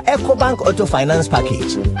na busa EcoBank Auto Finance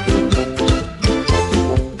package.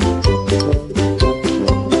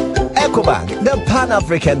 EcoBank, the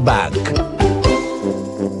Pan-African Bank.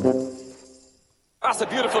 That's a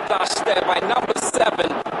beautiful dash there by number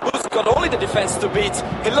 7, who's got only the defense to beat.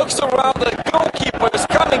 He looks around, the goalkeeper is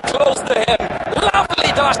coming close to him.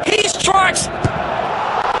 Lovely dash, he strikes,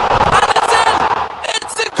 and it's in!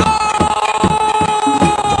 It's a goal!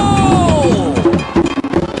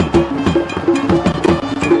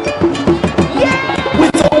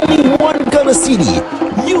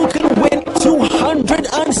 you can win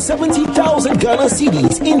 270,000 Ghana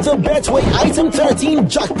cedis in the Betway Item 13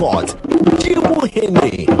 jackpot. Jibu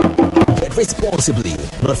Henry. Bet responsibly,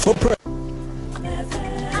 not for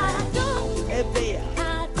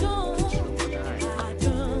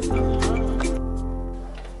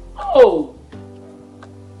Oh,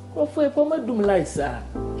 what for a former doom like sir?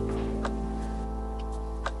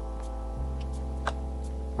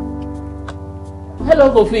 Hello,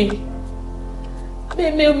 Kofi.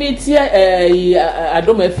 Me meet here.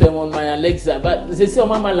 Adom FM on my Alexa, but they say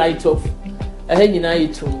Mama light off.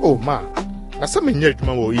 Oh ma, na some me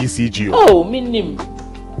ECG. Oh, me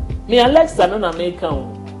Alexa no na make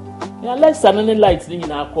am. Me Alexa no lights ni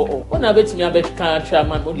na akọ. When I bet me abet can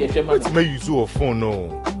chairman mo dey chairman. But me use your phone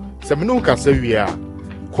no. Se me no ka say we are.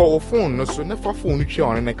 Call phone no so never phone you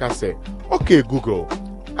on na ka say. Okay Google,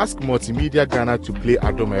 ask Multimedia Ghana to play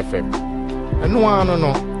Adom FM.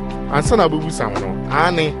 No. Ansa na bubu sam no.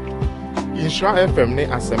 Ane. Insha FM ne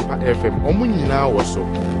Asempa FM. Omu nyina wo so.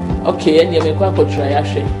 Okay, and you make a try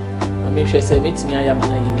ashe. I make sure say meet me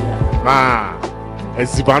ayamana yina. Ma.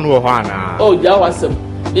 Ezibanu wo hana. Oh, that was some.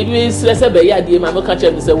 Maybe let's say ya dey ma catch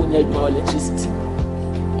am say we need more electricity.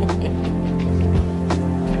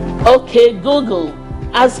 Okay, Google.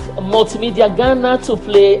 Ask Multimedia Ghana to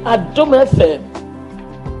play Adom FM.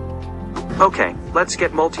 Okay, let's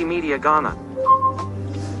get Multimedia Ghana.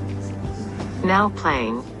 Now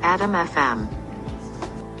playing Adom FM.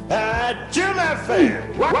 Adom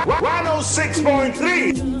FM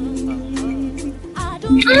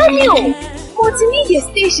 106.3. Ayo! Multimedia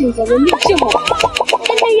stations are a mixture of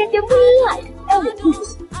and they are the life elements.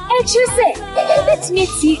 Extra say, let's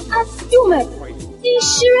meet you at Adom FM,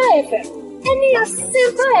 Insura FM, and the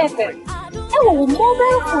Asempa FM. Our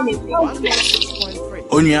mobile phone is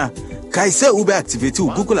Onya, Kaise Uber activate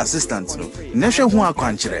Google Assistant. Nesha Hua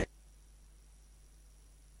Quanchre.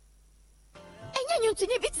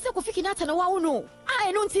 Tini bit is a coffee nut and a wow no.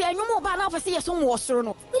 I don't see any more banana for see a some water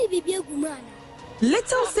no.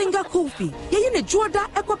 Little Singer Kofi, Yen Jorda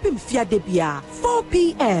Equipim Fia Debia, 4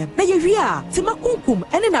 p.m. Na Yeria, Timakunkum,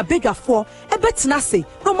 and in a bigger 4, a bet nasi,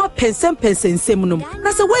 no more pensen seminum.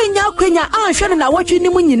 Nasa way now, Quenya, I shall not watch you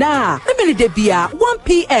Nimunina. Emily Debia, 1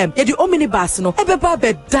 p.m. Yet the omnibus no, a beba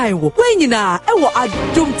bed dine, when you na,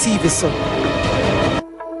 Adom TV so.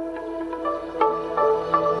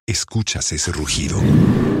 Escuchas ese rugido.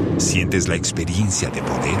 Sientes la experiencia de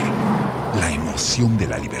poder, la emoción de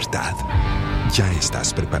la libertad. Ya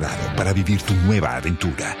estás preparado para vivir tu nueva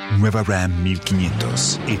aventura. Nueva Ram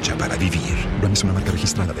 1500, hecha para vivir. Ram es una marca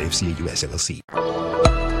registrada de FCA US LLC.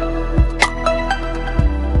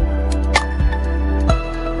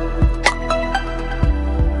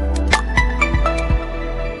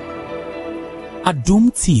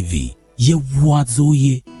 Adom TV, ye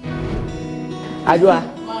wazoye. Adwa.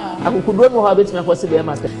 Akukudo no ha betime for se be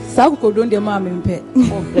ma pe. Sa akukudo de ma me mpe.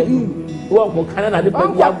 Wo ko kana na de pa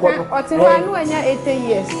ya gbo no. O ti ha no anya 80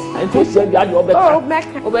 years. I think she be ade obeka.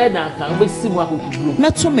 Obe na kan be si mu akukudo.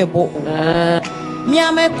 Meto mebo. Mi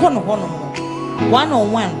ame ko no ho no. 1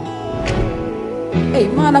 on 1. Eh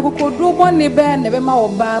man akukudo bo ne be na be ma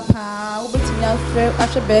oba pa. Obetimi afre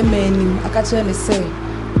ahwe be ma anim aka kire ne se.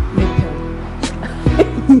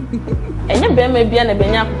 Enye be me bia na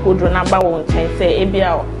benya kokodro na ba won chen say e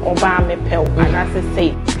bia oba me pew ana se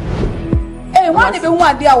say eh wan be hu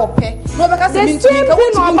ade a wo pe no be ka se mi tumi ka wo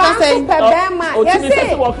tumi ka say pe be ma yes me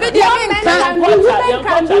dey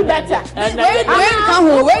can do better we ka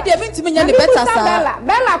ho we dey bin tumi nya ne better sa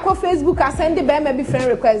bella ko Facebook send be ma be friend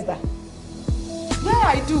request da. Yeah,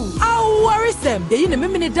 I do. Oh, worry them. They in a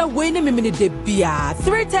minute that way in a minute de bia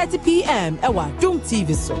 3:30 p.m. Ewa Adom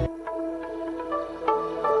TV so.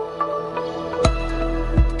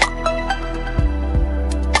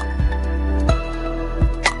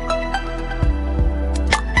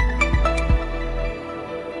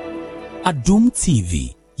 Adom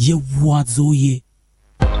TV, ye wazoye.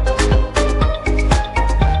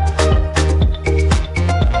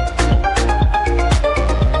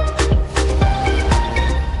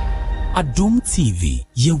 Adom TV,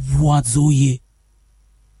 ye wazoye.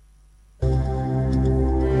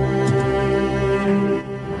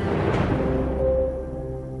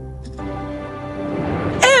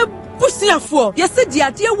 Busiafo, yesi di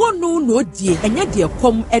ade wo no no die, enye de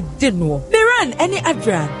kom ede no. Miran any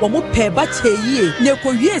Adrian, wo mo pe ba cheye, ne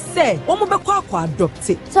ko wie se, wo mo be kwa adopt.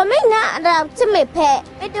 So me na adopt me pe,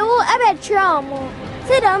 me do ebe try mo.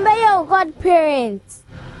 Say don be your godparents.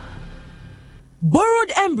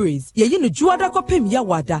 Borrowed Embries, ye no juada kopem ya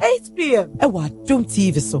wada. 8 p.m. Ewa Adom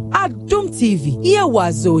TV so. Adom TV, ye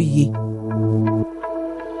wazoye.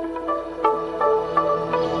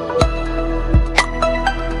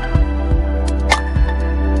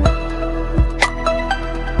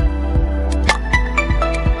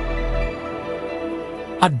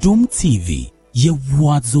 Adom TV, ye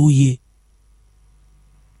wazoye.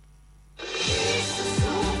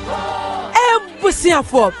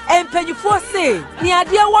 Busiafo empenyifo say ni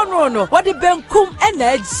ade wonro no wode benkum na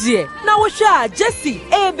agie na wo hwa Jesse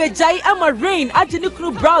ebejai ama rain agene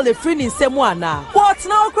kunu brown le free nsemu ana what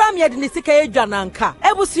na okram ye de ne sika edwananka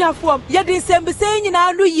ebusiafo ye de nsembese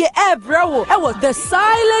nyina no ye ebrewo ewo the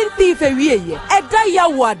silent thief ewieye eda ya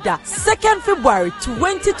wada 2nd February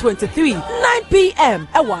 2023 9 p.m.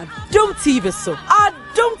 ewa Adom TV so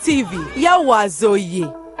Adom TV ya wazoye.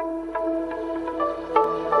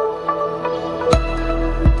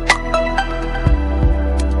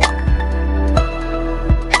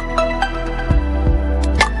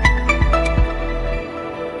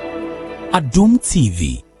 Adom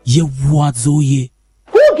TV, ye wazoye.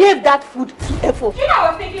 Who gave that food to Efo? You know, I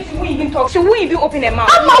was thinking she wouldn't even talk. She wouldn't even open her mouth.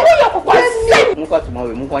 I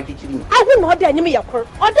will not dare me your cur.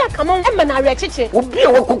 Order come on, and man, I reaction. Would be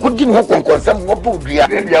a could give her some wood. I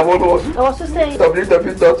was to say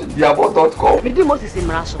www.diabo.com. We do Moses in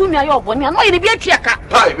Russia. Who may your bonny and I be a checker.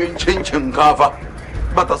 I will change him cover.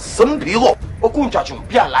 But some people, Okunchachu,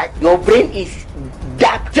 be like your brain is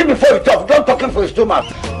dark. Say before you talk, don't talk for his stomach.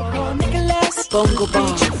 Bongo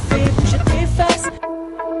Bong.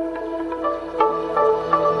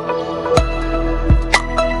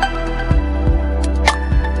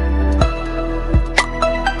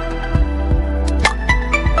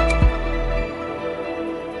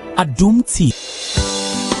 Adom TV.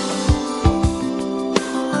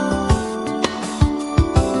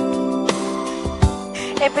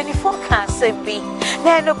 Ebeni forecast be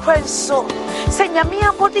na no kwanso se nyame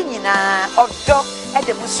abodi nyina odo e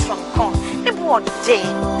de musronko e bu ode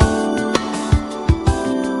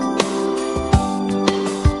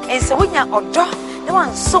ense wonya odo ne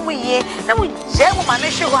wan somu ye na wo je wo ma ne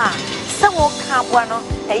hwe a se wo ka aboa no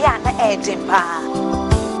e ya na e dempa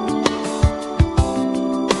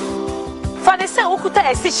fane se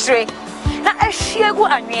okuta esihire na ahwiegu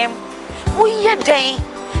anwem wo ye den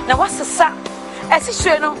na wasesa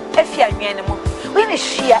esihire no afia anwen ne mo we ne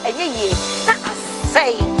hwia enye na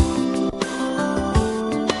asai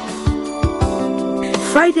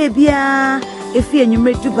Friday bia efi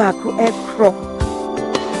enyume dubako ekro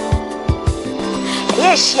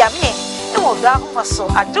yeshia me e wo da ho so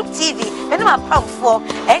Adom TV me na pamfo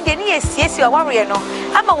ende ne yesiesi aware no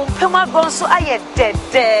ama wo mpem agro so aye de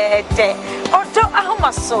odo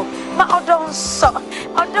ahomaso ma odo nso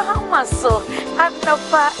odo ahomaso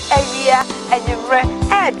anofa awia enyumre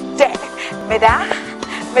ede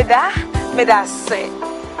meda se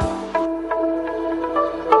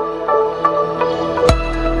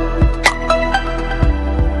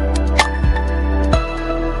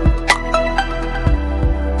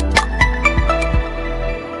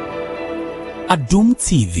Adom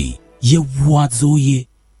TV, ye wazoye.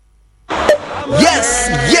 Yes.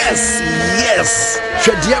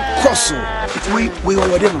 Shedia Koso. We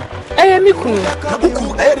were them.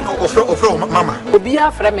 Mama.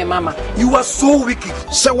 Obia fra me mama. You are so wicked.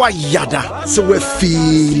 Sewa yada. Sewa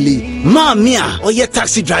feely. Mamia, or your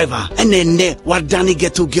taxi driver. And then wadani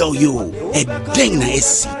ghetto girl you. A ding na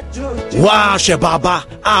esi. Wow, Shebaba.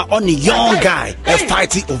 Only young guy.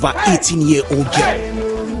 Fighting over 18-year-old girl.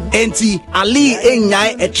 Enti Ali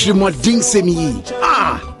enyai etrimodin semi.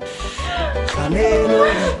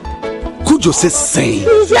 Kujo says same.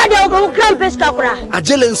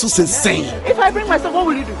 Ajelensu says same. If I bring myself, what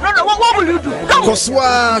will you do? No, what will you do?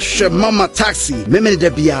 Koswa she mama taxi. Memene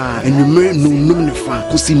debia and you may no numnifa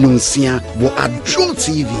kusi nonsia bo Adom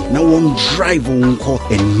TV. Now one drive on call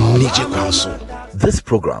and major council. This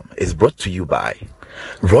program is brought to you by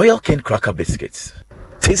Royal King Cracker Biscuits,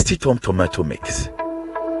 Tasty Tom Tomato Mix,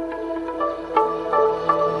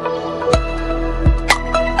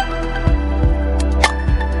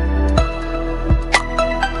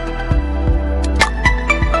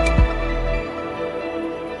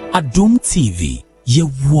 Adom TV, ye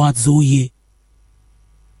wazoye.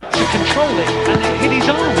 To control it and hit his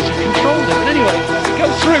arm as he controlled it. But anyway, it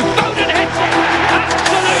goes through. Foden heads it.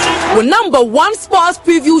 Well, number one sports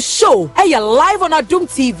preview show. Hey, live on Adom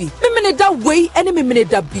TV. Mimene da way and mimene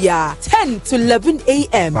da bia. 10 to 11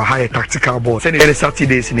 a.m. High tactical ball. Any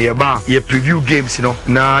Saturdays in the bar, you preview games,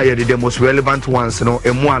 Now you're the most relevant ones,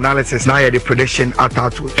 and more analysis. Now you're the prediction at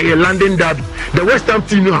that. Hey, London derby. The West Ham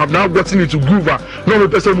team have now gotten into groove. No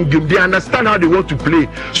person who game. They understand how they want to play.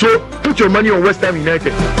 So put your money on West Ham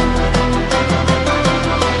United.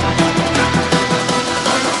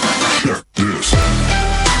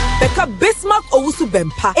 Beka Bismarck Owusu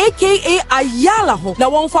Bempa aka Ayala ho na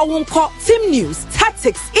won fa won call team news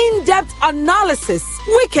tactics in-depth analysis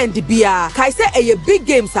weekend bia kai say big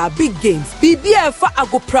games are big games bibia fa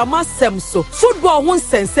agoprama semso football ho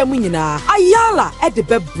nsensem nyina Ayala e de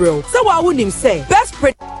bebrel so wa wonim say best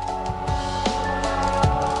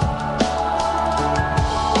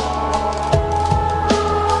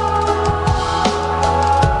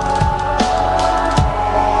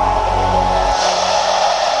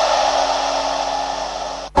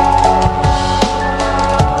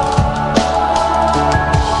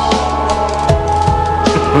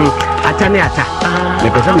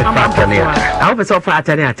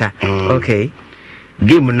Okay.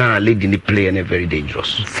 Game now lady ni play and very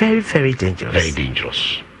dangerous. Very dangerous. Very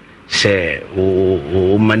dangerous. Say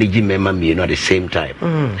managing member me at the same time.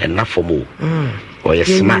 And not for more. Or you're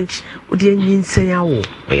smart. Or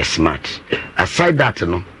you're smart. Aside that,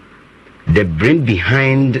 the brain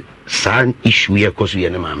behind some issue here cause we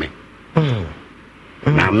are mame.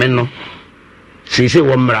 Now men say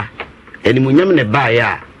womra. And munyam ne ba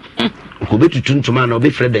ya. Ko betu tuntuma na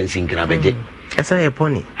obe fredence nkra beje esa ye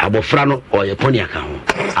pony abofra no o ye pony aka ho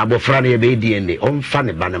abofra no ye be DNA on fa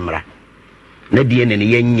ne ba ne mra na DNA ne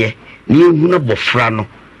yenye ne hu na bofra no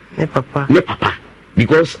ne papa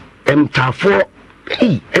because emtafo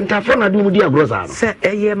na do mu di agroza no se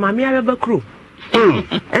ye mame abeba kro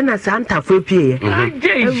ena santa fo pie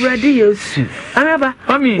ye awrade yesu araba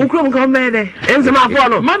mami ukrom ko mede enzema afo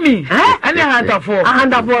no mami ene handafo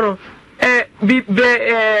no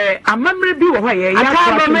amamre bi wo ho ye ya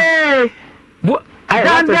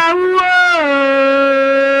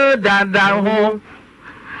danda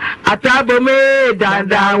atabome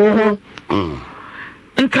danda ho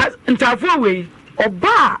ntafo we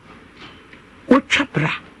oba wo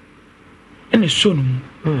twabra ene sonum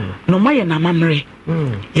no maye na amamre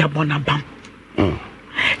ya bona bam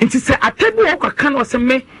nti se atabi wo kwaka no se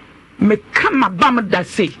me kama bam da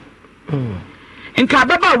sei nka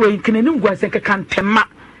baba we kineni ngwase kan tema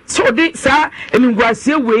so de sa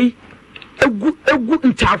ngwase we egu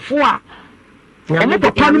ntafo a omo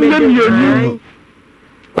papa no mienu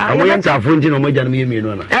awo ya ntafo nti no mo gya no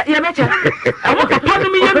mienu na ya meche awo papa no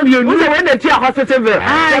mienu so we na ti a hospital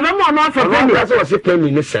ya me mo no afa ko so se plan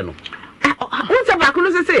ni se no unsa ba ko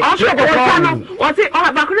no se o so ko no o se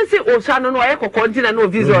o ba ko no se o sa no no e kokko nti na no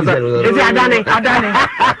visa o sa e adane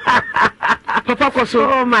papa koso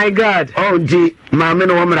oh my god oh di maame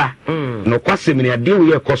no wamra no kwase me ade wo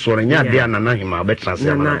ye koso nya ade anana hima betra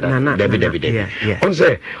se na David on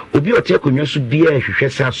say obi o te akonwa so bia hwehwe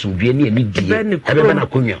se asomdue ne ani die ebe na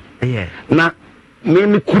akonwa na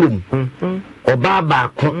me kurum oba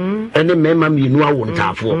ba ko ene mema mienu awo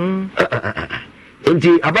ntafo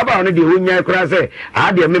enti ababa no de wonya kura se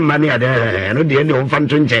ade me mane ade no de ne on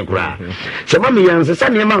fanto nchen kura se mama yanse se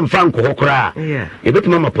ne ma mfa nko kura e betu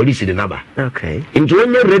mama police de naba okay enti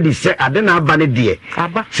wonya ready se ade na aba ne de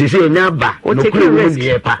se se nya aba no kura wo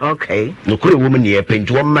ne pa okay no kura wo ne pa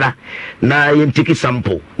enti wo mra na yentiki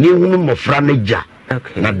sample ni hunu mofra ne ja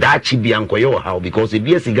okay na dachi bia nkoyo how because e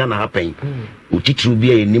bia siga na happen utitru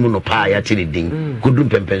bia enim no pa ya tiri din kudum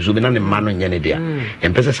pempenso bi na ne ma no nyane dia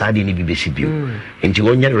empese saade ni bibesi bio enti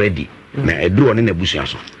wonya ready na edu one na busu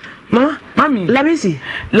aso mami lamisi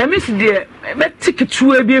de be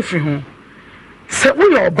tiketu e bi efri ho se wo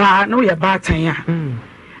yo ba na wo ya ba tan ya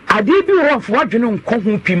ade bi wo fo wadwene nko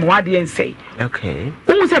ho pim wade ensei okay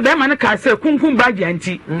wo se be ma ne ka se kunkum ba dia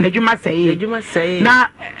nti na dwuma sei na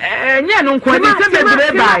nya no nko ade se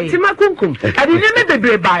bebre bai ti ma kunkum ade ne me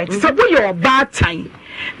bebre bai se wo yo ba tan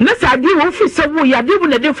na sa ade wo fi se wo ya de bu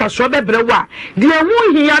na de fa so bebre wa de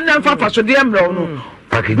ho hia na fa fa so de emro no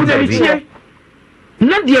bu de tie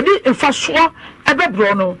na de fa so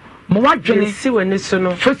ebebro no mo wadwene si wani so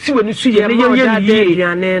no fa si wani so ye ne ye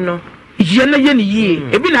aduane no yena yeni yi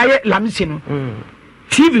ebi na ye lamsi no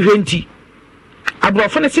TV 20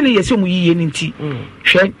 abrofo ne sine yesi mu yiye ni nti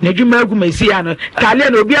hwe na dwuma agu masi ya no tale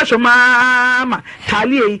na obi aso mama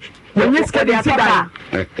tale wonye ska de aba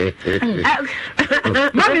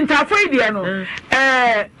mami ntafo ide no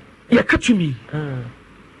ya katumi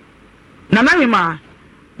na na ma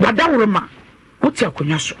wadawro ma wotia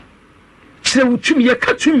konya so kire wutumi ya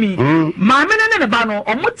katumi maame ne ba no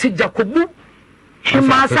omote jakobu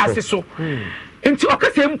hima asase so enti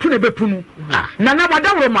okase mpu ne bepunu na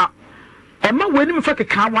wadawro ma ema weni mfa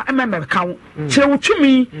kekawa ememe kawo kire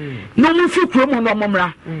wutumi no mu fi kuro mu no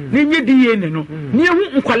momra ne nye di ye ne no ne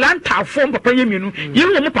hu nkwala ntafo papa ye mienu ye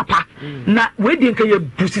hu mo papa na we di nka ye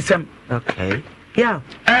busisem okay yeah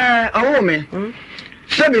owo me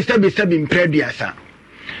sebi mpreduasa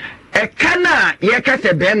ekana ye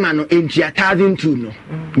kase bema no entua 1002 no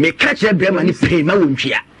me ka kire bema ni pay ma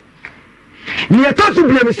wontwia Near to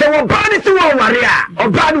be a say, Bani to warrior, or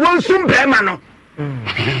bad one soon Bremano.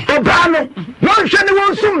 Obano, one shiny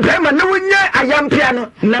one soon Bremano, no one yet I am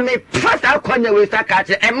piano. Name first I'll call you with a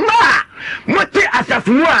catcher and ma. Motte as a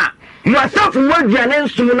fua, myself word your name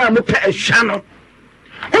soon I will pay a channel.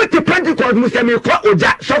 What the Pentecost Muslim quote or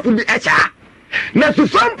Jack so for the HR. Now, to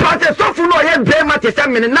some part, a soft lawyer, very much a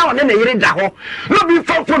minute now and then a year in the hole. No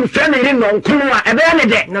before from Fanny in on Kuma, a very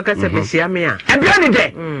day. No, because of Siamia, a very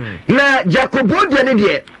day. Now, Jacobo, the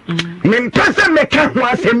idiot. Men person make up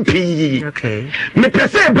was MP. Okay. Me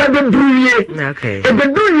person, brother Bouye. Okay. A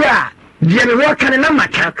Beduya. Jenny Walker and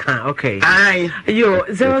Amaka. Okay. Aye. Yo,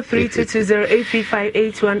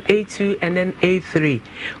 032208358182 and then 83.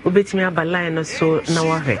 Ubit me about line or so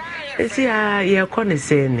now. See, you're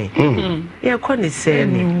connoisseur. You're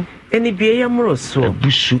connoisseur. Any beer so. A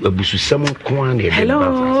busu, someone quantity.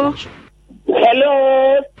 Hello.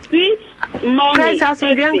 Hello. See, mommy.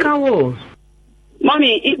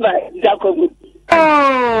 Mommy, Eva, Jacob.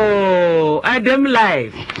 Oh, Adam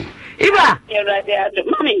live. Eva. You're right there,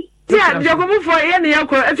 mommy. Yeah, Jacob for any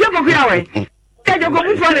yoko. If you're going away, Jacob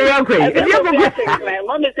for the yoko. If you're going away,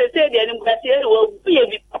 Mamma said, and will be a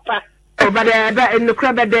papa. Oh, but in the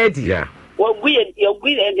crab daddy. Yeah. Well, we and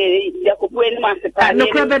Jacob went master. No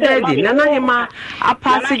crab daddy. Nana, I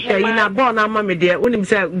pass it in a born, mammy dear, when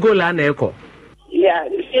himself go land echo. Yeah,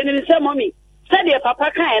 and some mommy said, your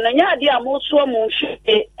papa can, and your dear most woman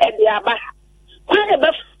at the Abba. Why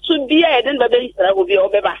the should be a then, but I will be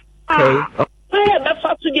over. Okay. I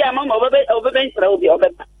have to be a mom over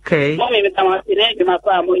okay. Mommy, my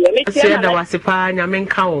family. Said there was a fine, I mean,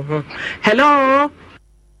 cow. Hello.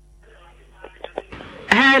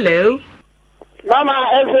 Hello.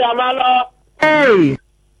 Mama, every Amalo. Hey.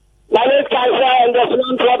 My name is Kaisa and there's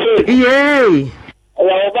one property. Yay.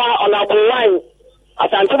 On a blue line. I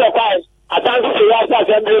can't do the price. I can't see the answers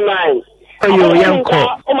every night. Oh, you young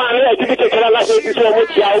cop. Oh, my, I did it. I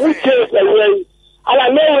would chase the way. I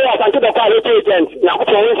know where I can do the quality agent. Now,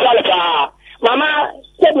 Mama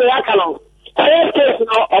said me, I can't. First case,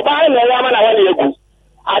 or buy the woman I want to.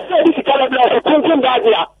 I said this is kind of like a printing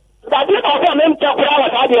idea. But this of them ain't talking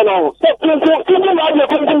about idea now. So, printing idea,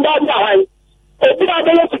 printing idea. If you are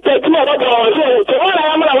going to take me about so all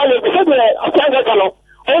I am, I want to say, I can't get along.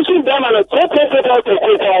 Also, them and a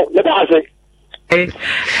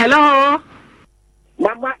hello.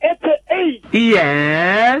 Mama,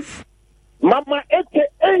 yes. Mama,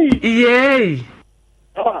 yay.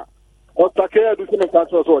 What's the care? Do you catch us?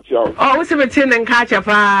 Watch out. Oh, what's the tin and catch a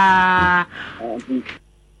fire?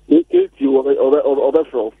 You over.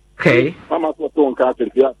 Okay. Mama, what's on catching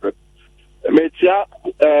the effort? Metia,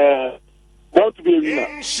 want to be a winner.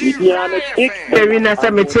 Arena,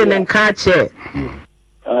 some tin and catch it.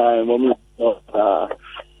 Mama,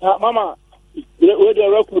 where the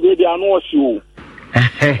record, they are no shoe.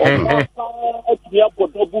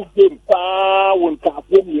 Double game, won't tap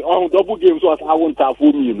for me. On double games, what I won't tap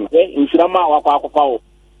for me. In Shama,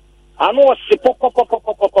 I know a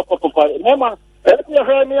Nema, let me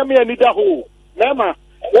hear me and need a hole. Nema,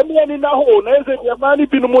 let me in a hole. There's a money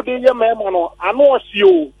been more than your mamma. I know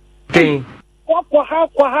you. What for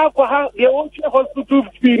half, the old hospital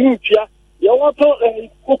to you want to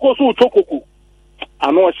Cocosu Tokoku.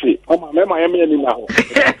 I know she. Oh, my memory now.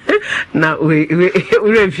 Now we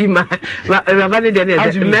Fima. Rabani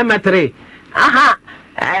Dennis, Mema 3. Aha.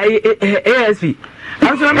 ASP.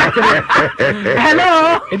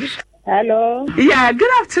 Hello. Hello. Yeah,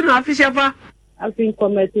 good afternoon, official. I've been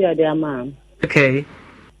committee at their mom. Okay.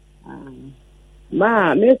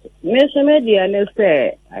 Ma, Miss Media, and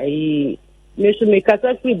say, I miss me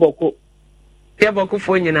Catastrophe Boko. Boko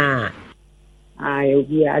for you now. I'll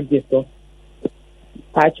be at this.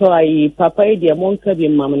 Pacho ai papa e dia monka bi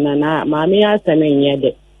mam na maami asane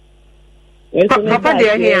nyede. Papa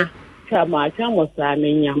de here. Chama sa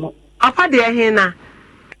menyamo. Papa de here na.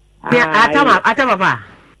 Ya atama papa.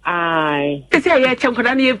 Ai. Say ya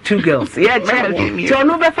chenkoda na you have 2 girls. Yeah, so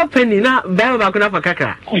no be for penny na be ba ko na for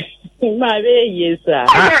kakra. Ma be yesa.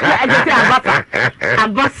 I just say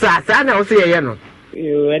abasa sa na o say ye no.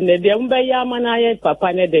 Yo and de mba ya mana ye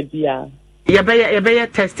papa ne de bia. Ye be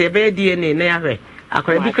test ye be DNA na ya hwe.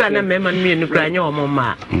 Akora bi kra na mema no mienu kra nya omo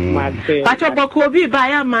ma. Pacho boko bi ba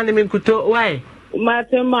ya ma na menkuto why?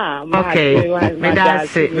 Matema. Okay. Me da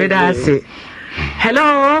se.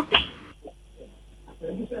 Hello.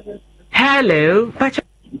 Hello. Pacho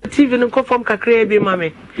TV no ko form kakra bi ma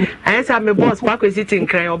me. I say me boss kwa kwesi tin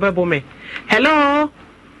kran obebo me. Hello.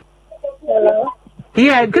 Hello.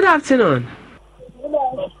 Yeah, good afternoon.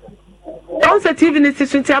 Also TV ni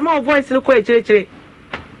station ti ama voice no ko echire.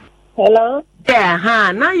 Hello.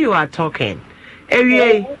 Yeah, now you are talking.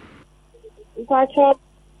 Ewie. Pacha,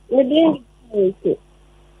 me didn't.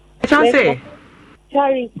 Chance.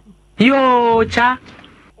 Charity. Yo, cha.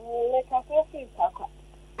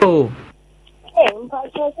 Oh.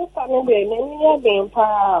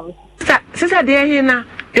 Sister, dear, here now.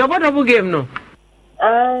 You're about double game, no?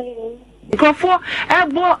 Nkofo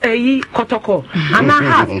ebo eyi kotoko ana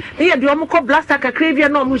half here do omko blaster ka crave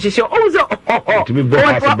no mo hihye ozo to be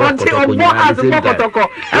boss kotoko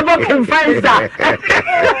ebo can find star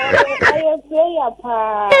ayo player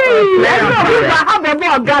pa have a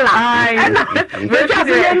ball gala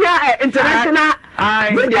international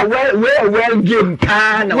well game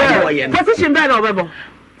pa na boy position be na obebo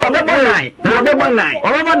Obra 9.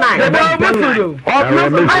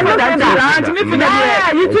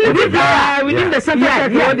 Within the center.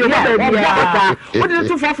 What is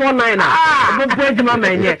 2449 now?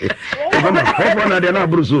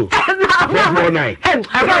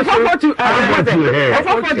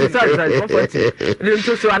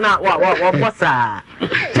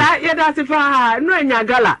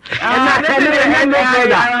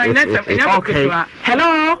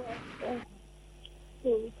 Hello.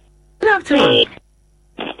 Good afternoon.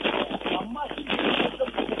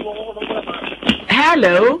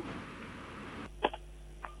 Hello.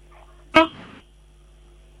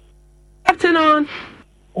 Good afternoon.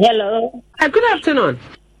 Hello. Good afternoon.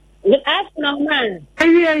 Good afternoon, man. Are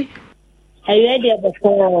you there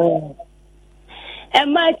before?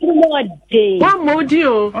 Am I too more day? One more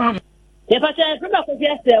deal. If I say,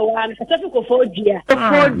 I'm Pacific for dear.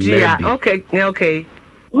 Okay.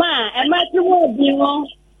 Ma, am I too more deal?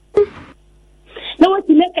 No, what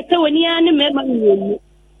you make a tell when you're in memory.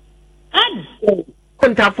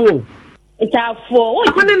 Contafu. It's our four.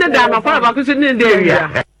 I couldn't have done a part of in the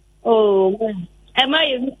area. Oh, am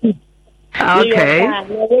I? Okay.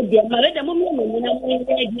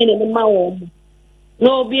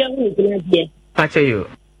 No, be a patch you.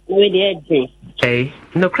 Hey,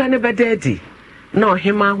 no cranny by daddy. No,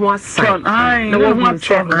 him was son. No one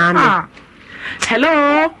trouble.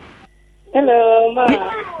 Hello. Hello, ma.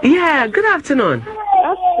 Yeah, good afternoon.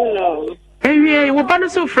 Afternoon. Hey, we're going to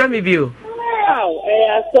so from you.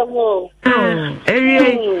 Oh, some more.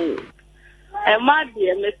 Hey, I might be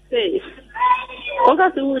a mistake. What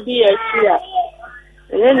got to do here?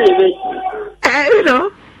 Anyway, you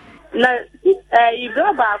know. Now, you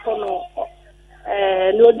go back on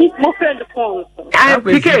no, this my friend phone.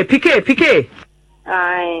 PK.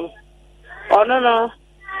 Aye. Oh, no.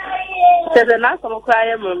 There's a nice one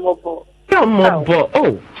crying, mobile.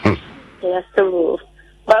 Oh. Yes, so.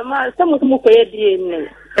 But my some of them pay the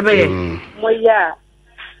Moya.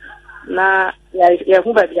 Na ya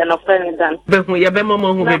who be no friend dan. Be hu ya be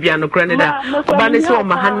momo hu be no friend dan. Oba ne so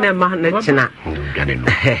ma hanne ma na china.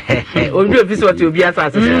 Obi obi so to obi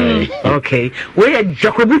asase. Okay. We ya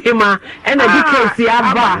jakobu hima e na dikesi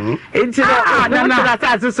aba. Enti no na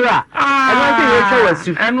asase so a. E no say ye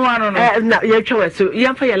twawasu. Enu ano no. Na ye twawasu.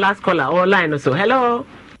 Ye fa your last caller online so. Hello.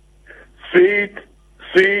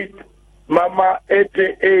 Sweet Mama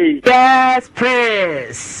 88. Yes,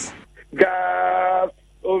 Prince. Gas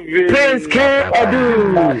Prince K.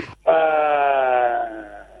 Edu.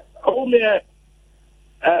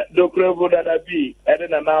 Dokrevo Dadabi, and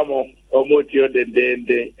an ammo, or Motio,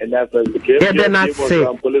 the and that's a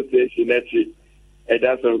police station, and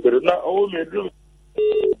that's a good. Not only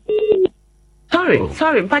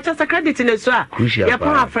Sorry, but just a credit in a swap. You're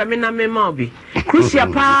part from me, na me mobi.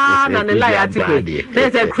 Crucial pan and a lie article.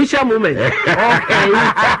 There's a crucial moment. Okay.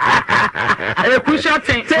 A crucial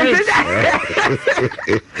thing.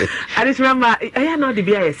 I just remember, I know the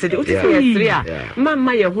BIS said, what is it?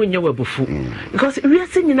 Mamma, you're when you were before. Because we are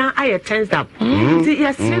singing now, I tensed up. See,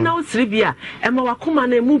 yes, you know, Sribia, and Mawakuma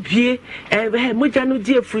and Mubie, and Mujano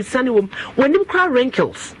dear free sunny woman. When them cry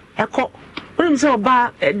wrinkles, I call. So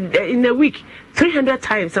in a week 300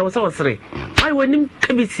 times I was all three. I wouldn't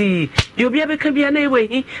see you'll be able to be an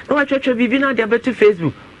away. No, I try to be now there to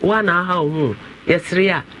Facebook. 1 hour. Yes,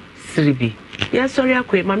 Ria, Sribi. Yes, sorry, I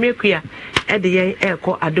quit my milkia at the air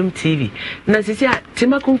called Adom TV. Nasisia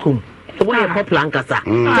Timakunkum. Why a coplancasa?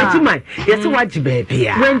 Yes, what you baby?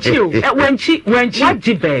 When she what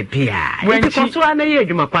you baby? When she so an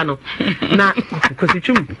age, my panel. Now, because it's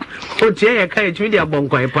true. Oh, Jay, I can't read your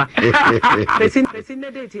bongoipa. It's in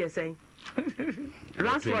the date here saying.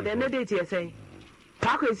 Last word, and the date here saying.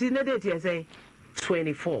 Park is in the date here saying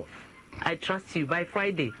 24th. I trust you by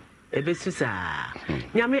Friday. Ebesusa.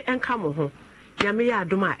 Yami and come home. Yami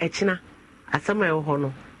Adoma Echina. Asama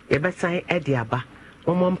Hono. Ebesan Ediaba.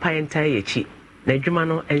 One pine tie chi.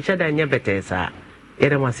 Najumano and Shada Nyabetesa.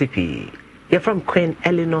 Yeramasipi. You're from Queen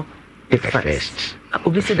Eleanor first.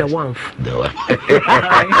 Obviously the one. The one.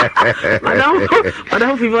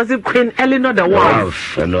 Madam, if was Queen Eleanor the one.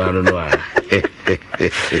 No, I don't know.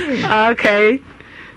 Okay.